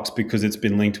of the products because it's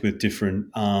been linked with different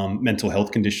mental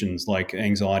health conditions like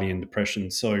anxiety and depression.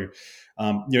 So,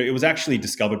 it was actually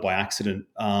discovered by accident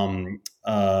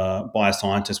by a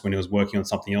scientist when he was working on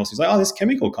something else. He's like, "Oh, this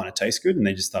chemical kind of tastes good," and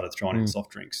they just started throwing it in Mm,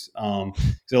 soft drinks. So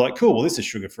they're like, "Cool, well, this is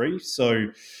sugar free." So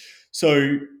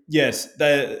yes,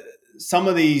 some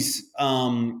of these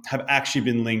have actually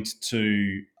been linked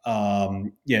to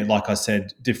like I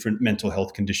said, different mental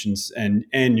health conditions and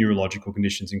neurological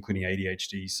conditions, including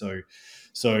ADHD.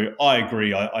 So I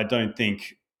agree. I don't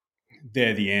think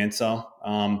they're the answer.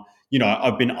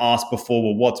 I've been asked before,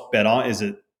 well, what's better? Is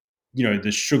it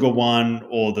the sugar one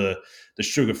or the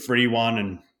sugar free one?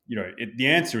 And the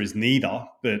answer is neither.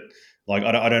 But like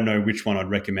I don't know which one I'd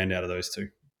recommend out of those two.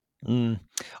 mm.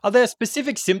 Are there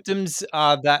specific symptoms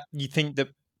that you think that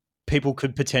people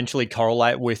could potentially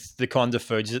correlate with the kinds of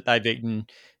foods that they've eaten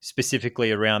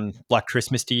specifically around like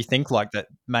Christmas, do you think? Like that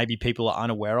maybe people are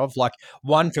unaware of? Like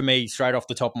one for me, straight off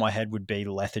the top of my head, would be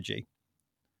lethargy.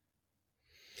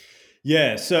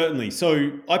 Yeah, certainly.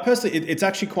 So I personally, it's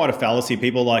actually quite a fallacy.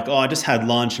 People are like, oh, I just had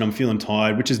lunch and I'm feeling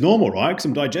tired, which is normal, right? Because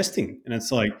I'm digesting. And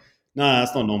it's like, no,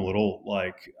 that's not normal at all.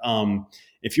 Like,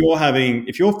 if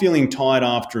you're feeling tired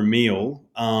after a meal,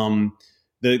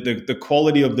 the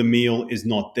quality of the meal is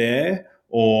not there,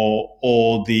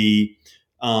 or the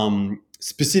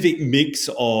specific mix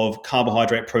of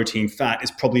carbohydrate, protein, fat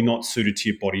is probably not suited to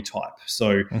your body type.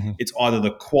 So Mhm. it's either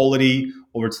the quality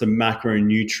or it's the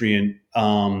macronutrient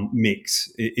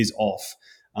mix is off.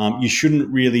 You shouldn't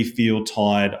really feel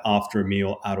tired after a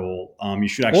meal at all. You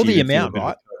should Or actually the even feel a amount, bit of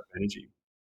a right? curve of energy.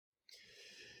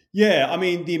 Yeah, I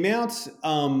mean the amounts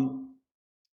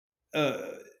uh,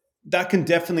 that can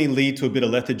definitely lead to a bit of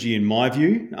lethargy in my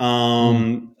view.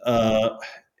 Mm,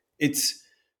 It's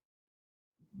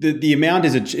the amount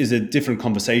is a different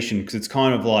conversation because it's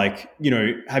kind of like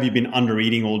have you been under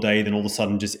eating all day then all of a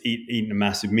sudden just eating a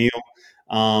massive meal,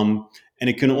 and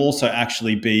it can also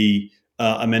actually be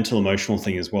a mental emotional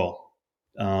thing as well.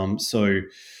 So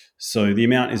the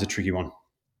amount is a tricky one.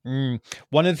 mm.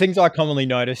 One of the things I commonly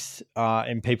notice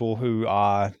in people who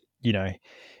are, you know,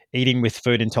 eating with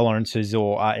food intolerances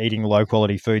or are eating low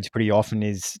quality foods pretty often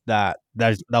is that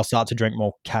they'll start to drink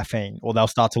more caffeine or they'll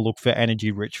start to look for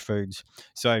energy rich foods.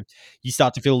 So you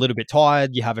start to feel a little bit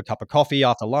tired. You have a cup of coffee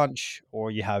after lunch,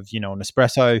 or you have, an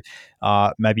espresso.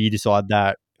 Maybe you decide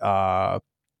that,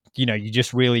 you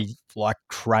just really like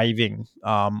craving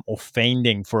or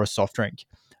fiending for a soft drink.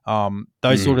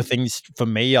 Those sort of Mm. things for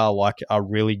me are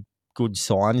really good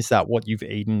signs that what you've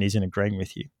eaten isn't agreeing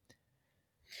with you.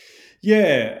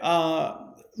 Yeah.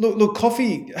 Look.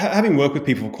 Coffee. Having worked with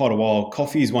people for quite a while,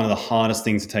 coffee is one of the hardest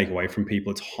things to take away from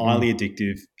people. It's Mm. highly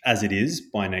addictive, as it is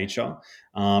by nature.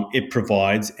 It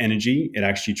provides energy. It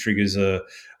actually triggers a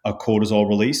cortisol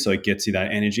release, so it gets you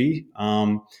that energy.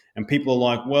 And people are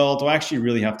like, "Well, do I actually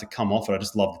really have to come off it? I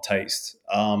just love the taste."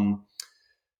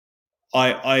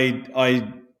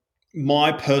 I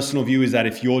my personal view is that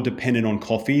if you're dependent on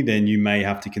coffee, then you may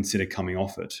have to consider coming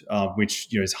off it, which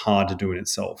is hard to do in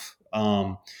itself,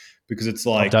 because it's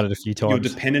I've like done it a few you're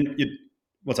times. dependent.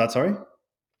 What's that? Sorry.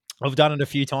 I've done it a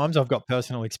few times. I've got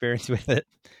personal experience with it.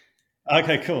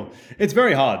 Okay, cool. It's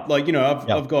very hard. Like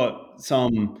Yeah. I've got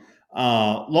some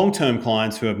long term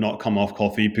clients who have not come off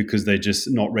coffee because they're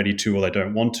just not ready to or they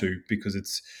don't want to because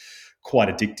it's quite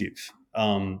addictive.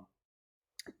 Um,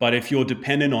 But if you're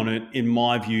dependent on it, in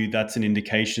my view, that's an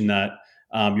indication that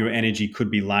your energy could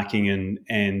be lacking,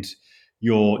 and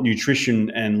your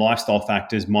nutrition and lifestyle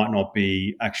factors might not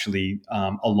be actually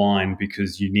aligned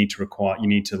because you need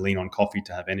to lean on coffee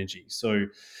to have energy. So,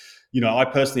 I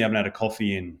personally haven't had a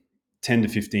coffee in 10 to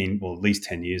 15, well, at least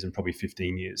 10 years and probably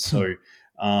 15 years. So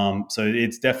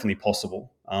it's definitely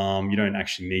possible. You don't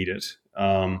actually need it,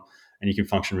 and you can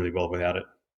function really well without it.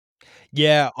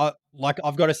 Yeah,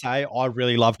 I've got to say, I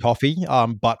really love coffee,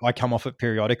 but I come off it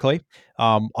periodically.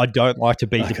 I don't like to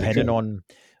be Okay, dependent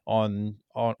good.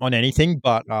 on anything,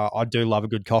 but I do love a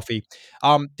good coffee.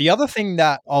 The other thing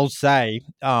that I'll say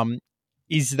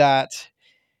is that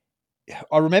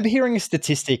I remember hearing a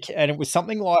statistic, and it was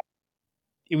something like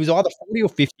it was either 40 or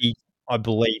 50, I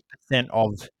believe, percent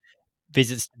of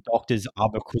visits to doctors are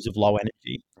because of low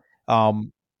energy.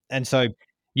 Um, and so,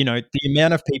 the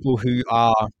amount of people who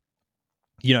are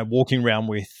walking around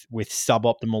with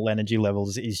suboptimal energy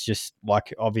levels is just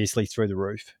like obviously through the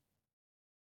roof.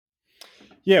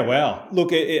 Yeah, wow. Look,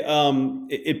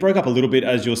 it broke up a little bit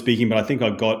as you're speaking, but I think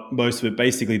I got most of it.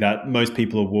 Basically, that most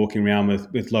people are walking around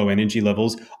with low energy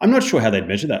levels. I'm not sure how they'd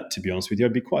measure that. To be honest with you,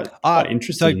 I'd be Uh quite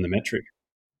interested so in the metric.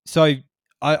 so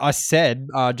I said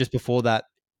just before that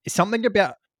something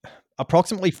about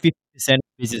approximately 50% of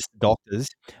visits to doctors,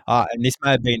 and this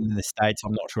may have been in the States,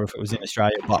 I'm not sure if it was in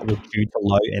Australia, but were due to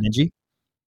low energy.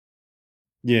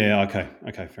 Yeah. Okay.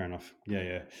 Okay. Fair enough. Yeah.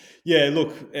 Yeah. Yeah.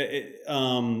 Look,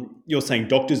 you're saying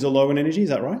doctors are low in energy. Is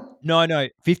that right? No, no,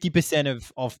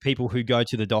 50% of people who go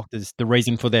to the doctors, the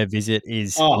reason for their visit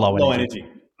is Oh, low low energy.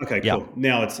 energy. Okay, Yeah. cool.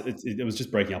 Now it was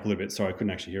just breaking up a little bit. Sorry, I couldn't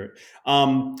actually hear it.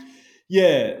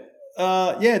 Yeah,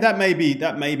 yeah, that may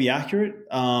be accurate.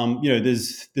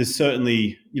 There's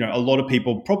certainly a lot of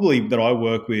people probably that I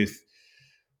work with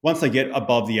once they get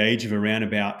above the age of around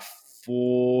about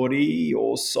 40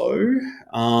 or so,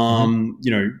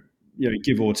 Mhm.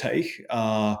 give or take,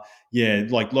 yeah,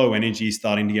 like low energy is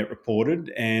starting to get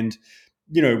reported. And,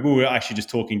 we were actually just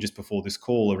talking just before this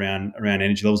call around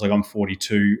energy levels. Like I'm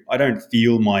 42. I don't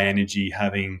feel my energy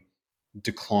having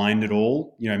declined at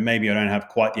all. Maybe I don't have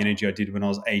quite the energy I did when I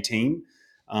was 18.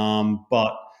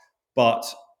 But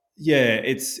yeah,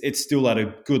 it's still at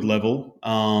a good level.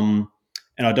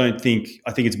 And I think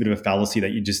it's a bit of a fallacy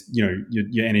that you just,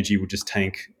 your energy will just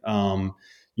tank,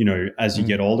 as you Mm.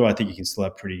 get older. I think you can still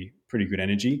have pretty good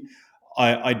energy.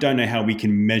 I don't know how we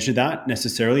can measure that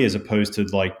necessarily as opposed to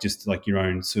like just like your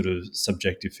own sort of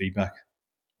subjective feedback.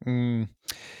 Mm.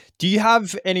 Do you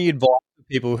have any advice for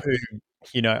people who,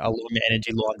 are along the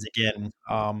energy lines again,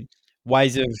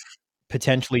 ways of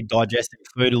potentially digesting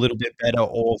food a little bit better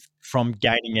or from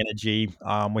gaining energy,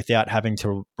 without having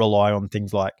to rely on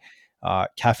things like,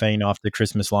 caffeine after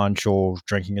Christmas lunch or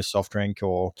drinking a soft drink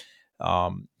or,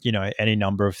 any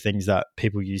number of things that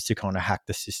people use to kinda hack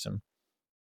the system?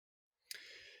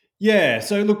 Yeah.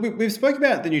 So look, we've spoke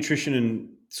about the nutrition and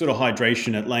sort of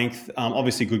hydration at length.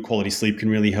 Obviously, good quality sleep can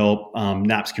really help.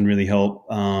 Naps can really help.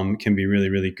 Can be really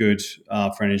really good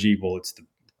for energy. Well, it's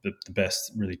the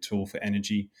best really tool for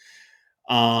energy.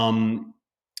 Um,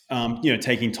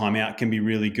 Taking time out can be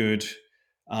really good.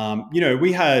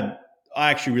 We had. I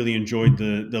actually really enjoyed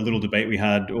the little debate we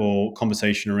had or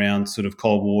conversation around sort of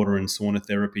cold water and sauna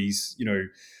therapies.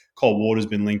 Cold water has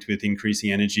been linked with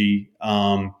increasing energy.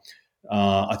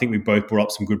 I think we both brought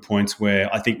up some good points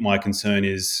where I think my concern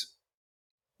is,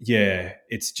 yeah,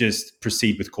 it's just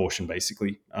proceed with caution,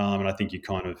 basically. And I think you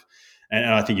kind of,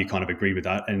 and I think you kind of agree with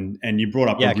that. And you brought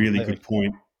up a Yeah, really completely. good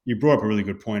point. You brought up a really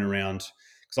good point around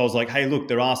because I was like, hey, look,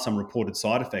 there are some reported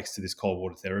side effects to this cold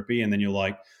water therapy, and then you're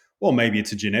like, well, maybe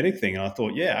it's a genetic thing. And I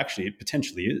thought, yeah, actually, it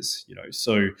potentially is.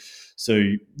 So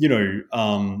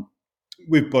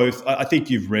we've both. I think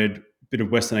you've read bit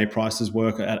of Weston A. Price's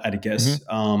work at a Hmm. guess.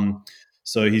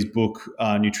 So his book,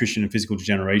 Nutrition and Physical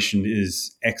Degeneration,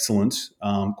 is excellent,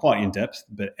 quite in depth,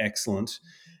 but excellent.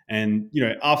 And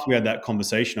after we had that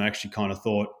conversation, I actually kind of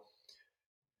thought,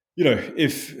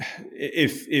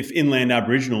 if inland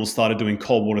Aboriginals started doing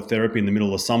cold water therapy in the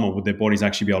middle of summer, would their bodies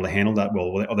actually be able to handle that well?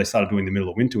 Or they started doing it in the middle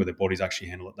of winter, would their bodies actually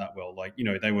handle it that well? Like,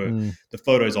 they were Mm. the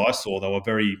photos I saw, they were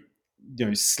very,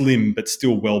 slim but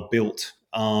still well built.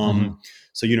 Hmm.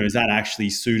 So, is that actually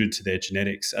suited to their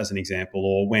genetics, as an example?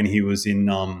 Or when he was in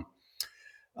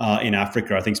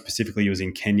Africa, I think specifically he was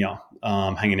in Kenya,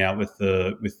 hanging out with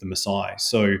the Maasai.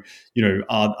 So,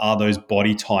 are those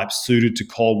body types suited to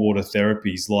cold water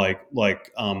therapies,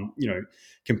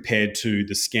 compared to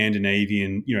the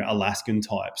Scandinavian, Alaskan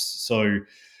types?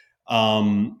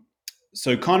 Um,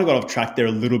 so kind of got off track there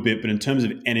a little bit, but in terms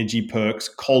of energy perks,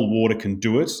 cold water can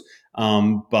do it,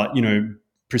 but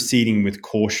proceeding with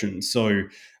caution. So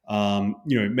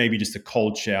maybe just a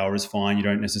cold shower is fine. You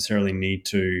don't necessarily need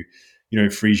to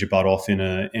freeze your butt off in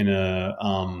a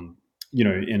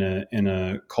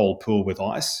cold pool with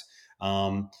ice.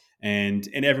 And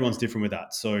everyone's different with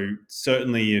that. So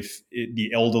certainly, if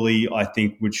the elderly, I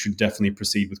think should definitely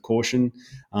proceed with caution.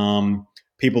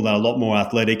 People that are a lot more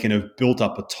athletic and have built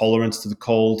up a tolerance to the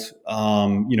cold,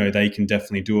 they can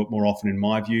definitely do it more often, in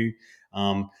my view.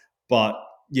 But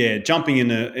yeah, jumping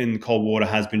in cold water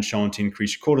has been shown to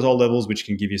increase your cortisol levels, which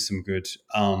can give you some good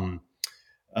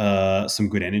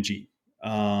energy.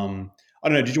 I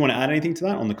don't know. Did you want to add anything to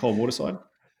that on the cold water side?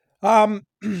 Um,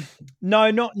 no,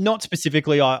 not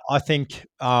specifically. I think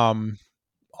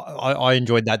I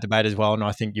enjoyed that debate as well, and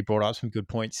I think you brought up some good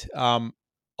points.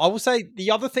 I will say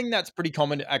the other thing that's pretty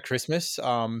common at Christmas,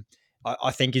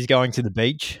 I think, is going to the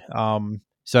beach.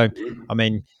 So, I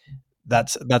mean,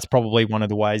 that's probably one of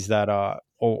the ways that,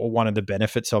 or one of the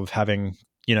benefits of having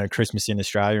Christmas in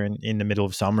Australia in the middle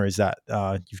of summer is that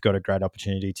you've got a great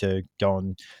opportunity to go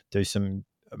and do some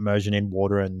immersion in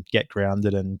water and get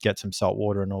grounded and get some salt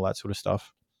water and all that sort of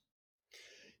stuff.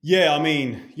 Yeah, I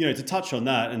mean, to touch on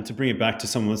that and to bring it back to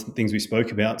some of the things we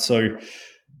spoke about. So,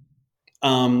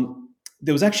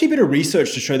 there was actually a bit of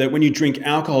research to show that when you drink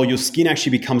alcohol, your skin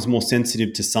actually becomes more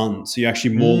sensitive to sun. So you're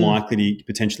actually more Mm. likely to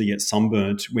potentially get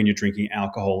sunburnt when you're drinking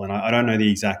alcohol. And I don't know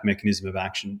the exact mechanism of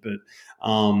action,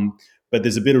 but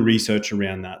there's a bit of research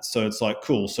around that. So it's like,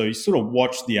 cool. So you sort of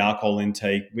watch the alcohol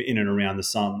intake in and around the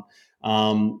sun.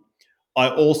 Um,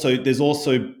 there's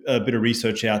also a bit of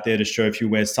research out there to show if you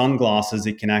wear sunglasses,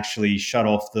 it can actually shut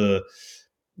off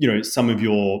some of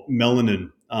your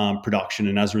melanin production,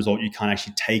 and as a result, you can't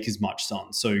actually take as much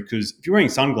sun. So, because if you're wearing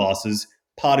sunglasses,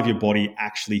 part of your body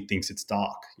actually thinks it's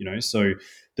dark, so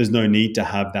there's no need to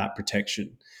have that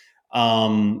protection.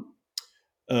 Um,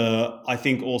 I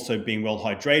think also being well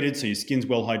hydrated, so your skin's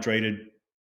well hydrated,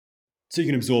 so you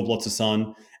can absorb lots of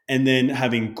sun. And then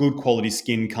having good quality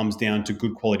skin comes down to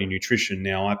good quality nutrition.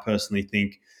 Now, I personally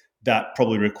think that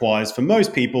probably requires, for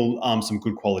most people, some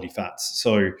good quality fats.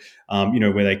 So,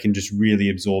 where they can just really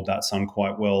absorb that sun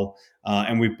quite well.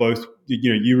 And we've both,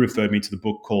 you referred me to the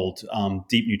book called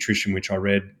Deep Nutrition, which I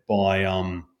read by,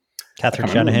 I Catherine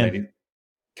can't remember the Shanahan. lady.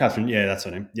 Catherine, yeah, that's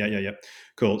her name. Yeah.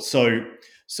 Cool. So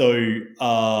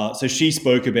she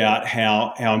spoke about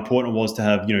how important it was to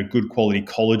have good quality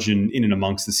collagen in and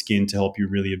amongst the skin to help you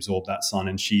really absorb that sun,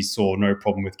 and she saw no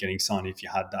problem with getting sun if you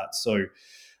had that. So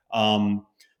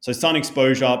sun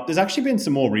exposure. There's actually been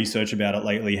some more research about it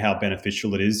lately, how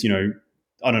beneficial it is.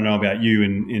 I don't know about you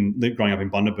in growing up in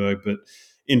Bundaberg, but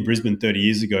in Brisbane 30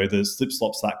 years ago, the slip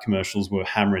slop slap commercials were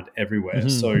hammered everywhere.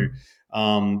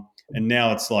 Hmm. And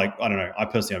now it's like, I don't know, I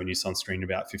personally haven't used sunscreen in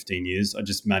about 15 years. I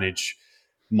just manage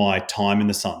my time in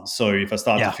the sun. So if I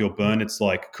start to Yeah. feel burn, it's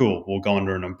like, cool, we'll go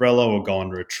under an umbrella or go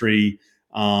under a tree.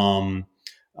 And,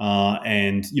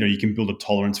 you can build a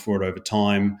tolerance for it over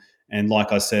time. And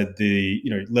like I said, the,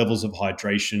 levels of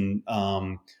hydration,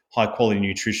 high quality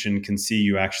nutrition can see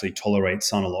you actually tolerate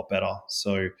sun a lot better.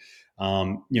 So,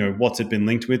 what's it been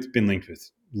linked with? Been linked with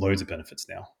loads of benefits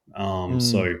now.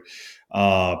 Mm.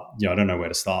 I don't know where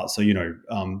to start. So,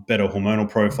 better hormonal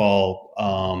profile,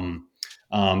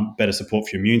 better support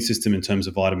for your immune system in terms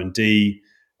of vitamin D.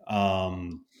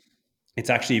 Um, it's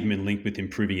actually even been linked with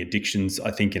improving addictions,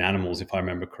 I think, in animals, if I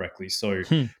remember correctly. So,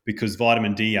 Hmm. because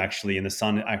vitamin D actually in the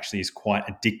sun actually is quite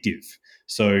addictive.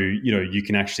 So, you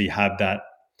can actually have that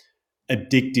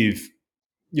addictive,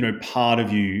 part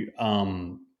of you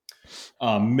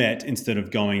met instead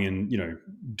of going and,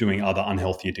 doing other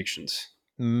unhealthy addictions.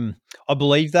 Mm. I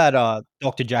believe that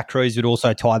Dr. Jack Cruz would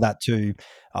also tie that to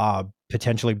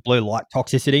potentially blue light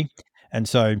toxicity. And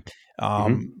so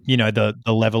Hmm. the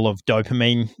level of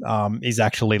dopamine is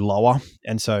actually lower,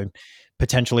 and so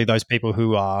potentially those people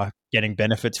who are getting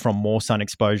benefits from more sun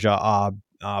exposure are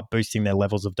boosting their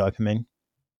levels of dopamine.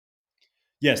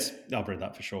 Yes, I've read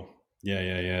that for sure. Yeah,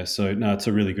 yeah, yeah. So no, it's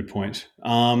a really good point.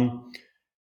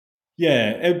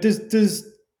 Yeah, does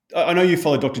I know you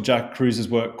follow Dr. Jack Cruz's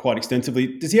work quite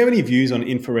extensively. Does he have any views on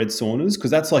infrared saunas? Because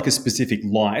that's like a specific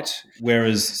light,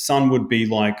 whereas sun would be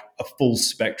like a full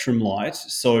spectrum light.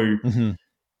 So Hmm.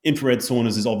 infrared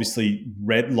saunas is obviously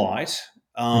red light.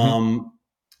 Hmm.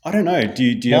 I don't know. Do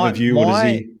you have a My view, or does my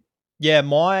he? Yeah,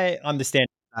 my understanding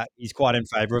of that he's quite in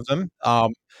favour of them,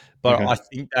 but Okay. I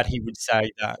think that he would say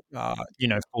that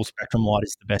full spectrum light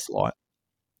is the best light.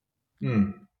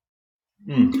 Hmm.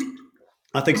 Hmm.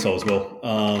 I think so as well.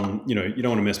 You don't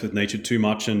want to mess with nature too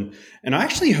much, and I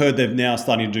actually heard they've now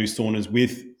starting to do saunas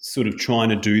with sort of trying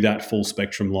to do that full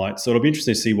spectrum light. So it'll be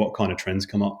interesting to see what kind of trends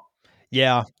come up.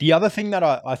 Yeah, the other thing that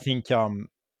I think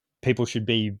people should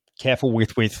be careful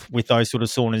with those sort of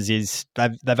saunas is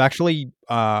they've actually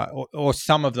or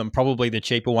some of them, probably the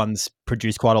cheaper ones,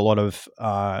 produce quite a lot of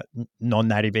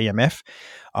non-native EMF,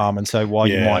 and so while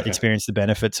you Yeah. might Okay. experience the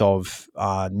benefits of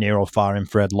near or far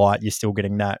infrared light, you're still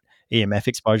getting that EMF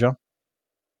exposure.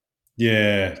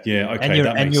 Yeah. Yeah. And Okay,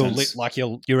 that makes you're lit, sense. like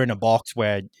you're in a box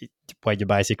where you're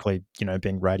basically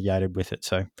being radiated with it.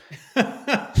 So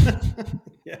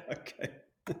Yeah. Okay.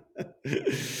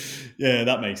 Yeah,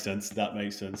 that makes sense. That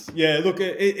makes sense. Yeah. Look,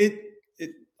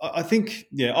 I think,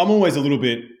 yeah, I'm always a little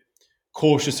bit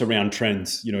cautious around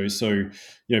trends.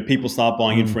 People start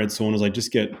buying mm, infrared saunas. I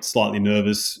just get slightly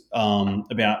nervous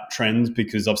about trends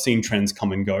because I've seen trends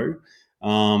come and go.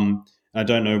 I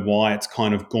don't know why it's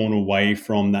kind of gone away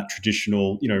from that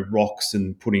traditional, rocks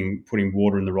and putting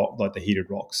water in the rock, like the heated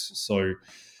rocks. So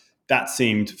that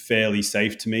seemed fairly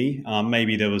safe to me.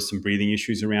 Maybe there was some breathing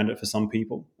issues around it for some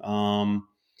people.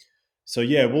 So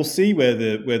yeah, we'll see where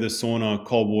the sauna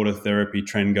cold water therapy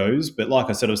trend goes. But like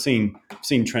I said, I've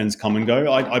seen trends come and go.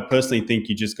 I personally think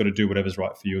you just got to do whatever's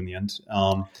right for you in the end,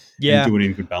 and yeah, do it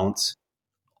in good balance.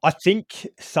 I think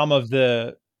some of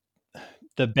the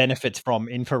benefits from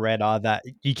infrared are that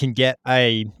you can get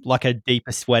a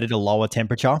deeper sweat at a lower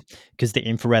temperature because the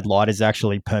infrared light is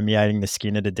actually permeating the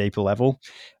skin at a deeper level.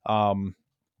 Um,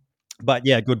 but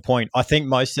yeah, good point. I think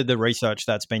most of the research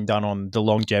that's been done on the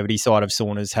longevity side of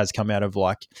saunas has come out of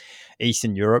like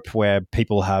Eastern Europe, where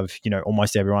people have,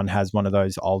 almost everyone has one of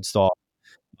those old style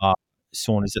uh,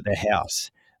 saunas at their house.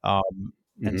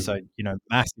 And so, Hmm.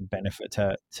 massive benefit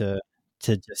to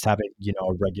just having,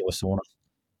 a regular sauna.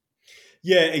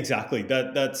 Yeah, exactly.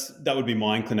 That would be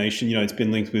my inclination. It's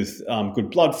been linked with good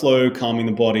blood flow, calming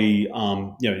the body.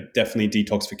 Definitely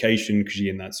detoxification because you're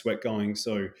getting that sweat going.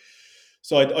 So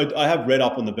I have read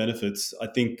up on the benefits. I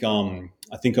think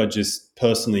I just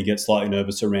personally get slightly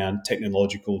nervous around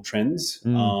technological trends.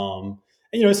 Mm.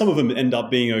 And some of them end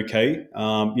up being okay.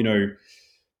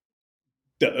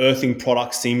 The earthing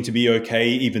products seem to be okay.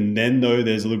 Even then, though,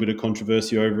 there's a little bit of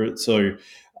controversy over it. So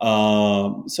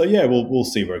yeah, we'll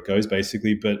see where it goes,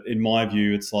 basically. But in my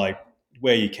view, it's like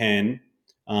where you can,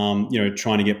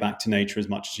 trying to get back to nature as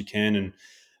much as you can, and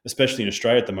especially in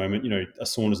Australia at the moment, a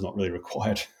sauna is not really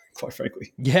required, quite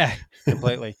frankly. Yeah,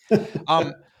 completely.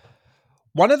 Um,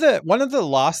 one of the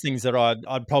last things that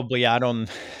I'd probably add on,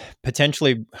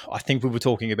 potentially, I think we were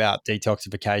talking about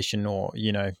detoxification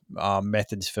or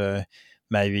methods for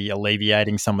maybe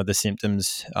alleviating some of the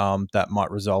symptoms that might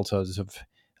result as of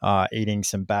eating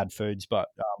some bad foods, but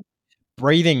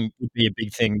breathing would be a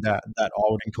big thing that I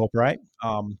would incorporate.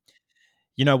 One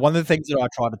of the things that I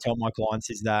try to tell my clients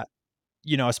is that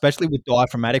especially with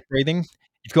diaphragmatic breathing,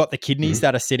 you've got the kidneys Hmm.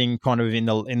 that are sitting kind of in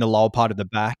the lower part of the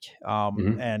back,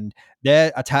 Hmm. and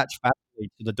they're attached factually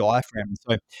to the diaphragm.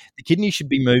 So the kidney should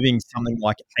be moving something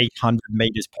like 800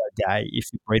 meters per day if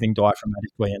you're breathing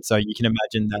diaphragmatically. And so you can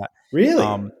imagine that Really?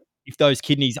 um, if those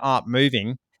kidneys aren't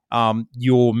moving,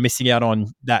 you're missing out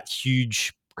on that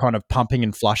huge kind of pumping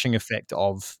and flushing effect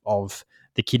of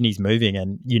the kidneys moving.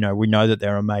 And we know that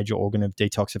they're a major organ of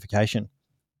detoxification.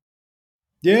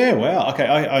 Yeah, wow. Okay,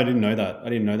 I didn't know that. I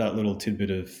didn't know that little tidbit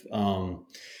of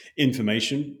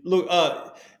information. Look,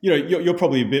 you're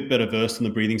probably a bit better versed on the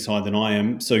breathing side than I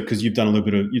am. So, because you've done a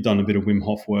bit of Wim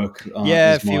Hof work,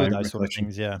 Yeah, a is few my of those sort of recollection.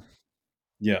 things. Yeah.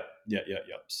 Yeah, yeah, yeah,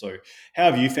 yeah. So, how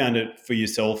have you found it for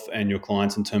yourself and your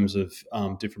clients in terms of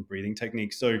different breathing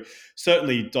techniques? So,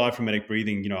 certainly diaphragmatic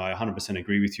breathing. I 100%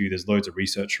 agree with you. There's loads of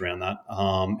research around that.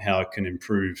 How it can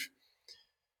improve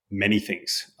many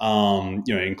things,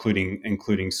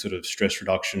 including sort of stress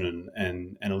reduction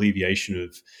and alleviation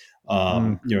of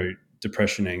Mm.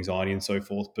 depression, anxiety, and so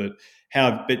forth. But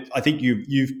I think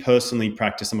you've personally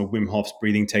practiced some of Wim Hof's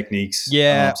breathing techniques,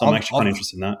 Yeah, so I'm actually kind of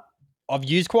interested in that. I've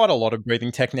used quite a lot of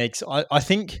breathing techniques. I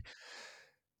think,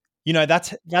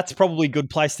 that's probably a good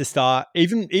place to start.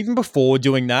 Even before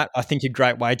doing that, I think a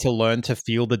great way to learn to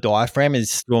feel the diaphragm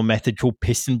is through a method called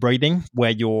piston breathing,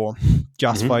 where you're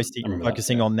just I remember that.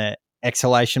 focusing Yeah. on the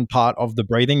exhalation part of the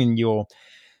breathing, and you're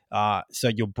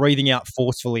breathing out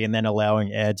forcefully and then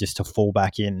allowing air just to fall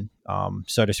back in,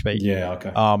 so to speak. Yeah.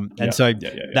 Okay. And Yeah. so Yeah. Yeah.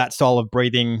 Yeah. that style of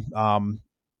breathing,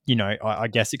 I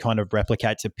guess it kind of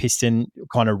replicates a piston,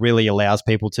 kind of really allows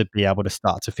people to be able to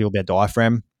start to feel their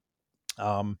diaphragm.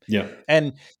 Yeah.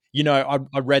 And I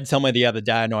read somewhere the other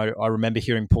day, and I remember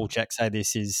hearing Paul Chek say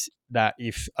this, is that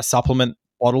if a supplement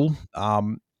bottle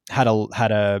had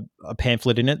a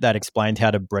pamphlet in it that explained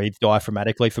how to breathe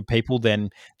diaphragmatically for people, then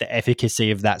the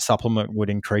efficacy of that supplement would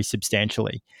increase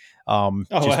substantially. Oh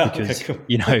Just wow. Okay. because Cool.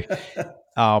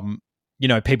 um,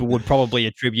 people would probably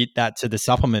attribute that to the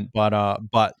supplement,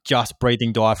 but just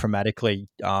breathing diaphragmatically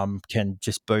can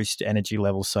just boost energy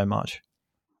levels so much.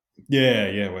 Yeah.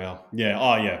 Yeah. Wow. Yeah.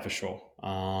 Oh yeah. For sure.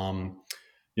 Yeah.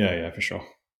 Yeah. For sure.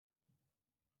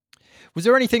 Was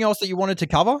there anything else that you wanted to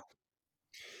cover?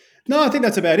 No, I think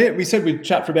that's about it. We said we'd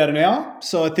chat for about an hour,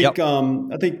 so Yep.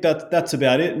 I think that's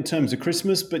about it in terms of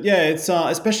Christmas. But yeah, it's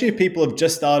especially if people have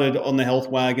just started on the health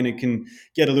wagon, it can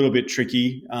get a little bit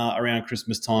tricky around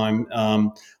Christmas time. A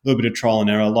little bit of trial and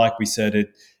error, like we said,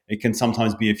 it can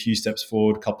sometimes be a few steps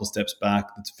forward, a couple of steps back.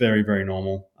 That's very very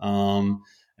normal.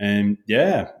 And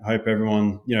yeah, I hope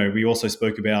everyone. We also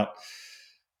spoke about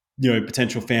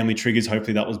potential family triggers.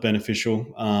 Hopefully that was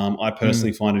beneficial. I Mm.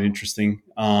 personally find it interesting.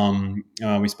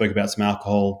 We spoke about some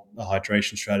alcohol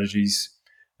hydration strategies,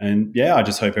 and yeah, I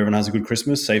just hope everyone has a good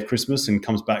Christmas, safe Christmas, and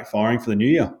comes back firing for the new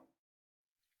year.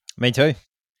 Me too.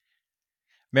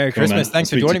 Merry Cool, Christmas. man. I'll Thanks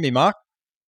for speak to joining you. me, Mark.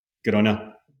 Good on you.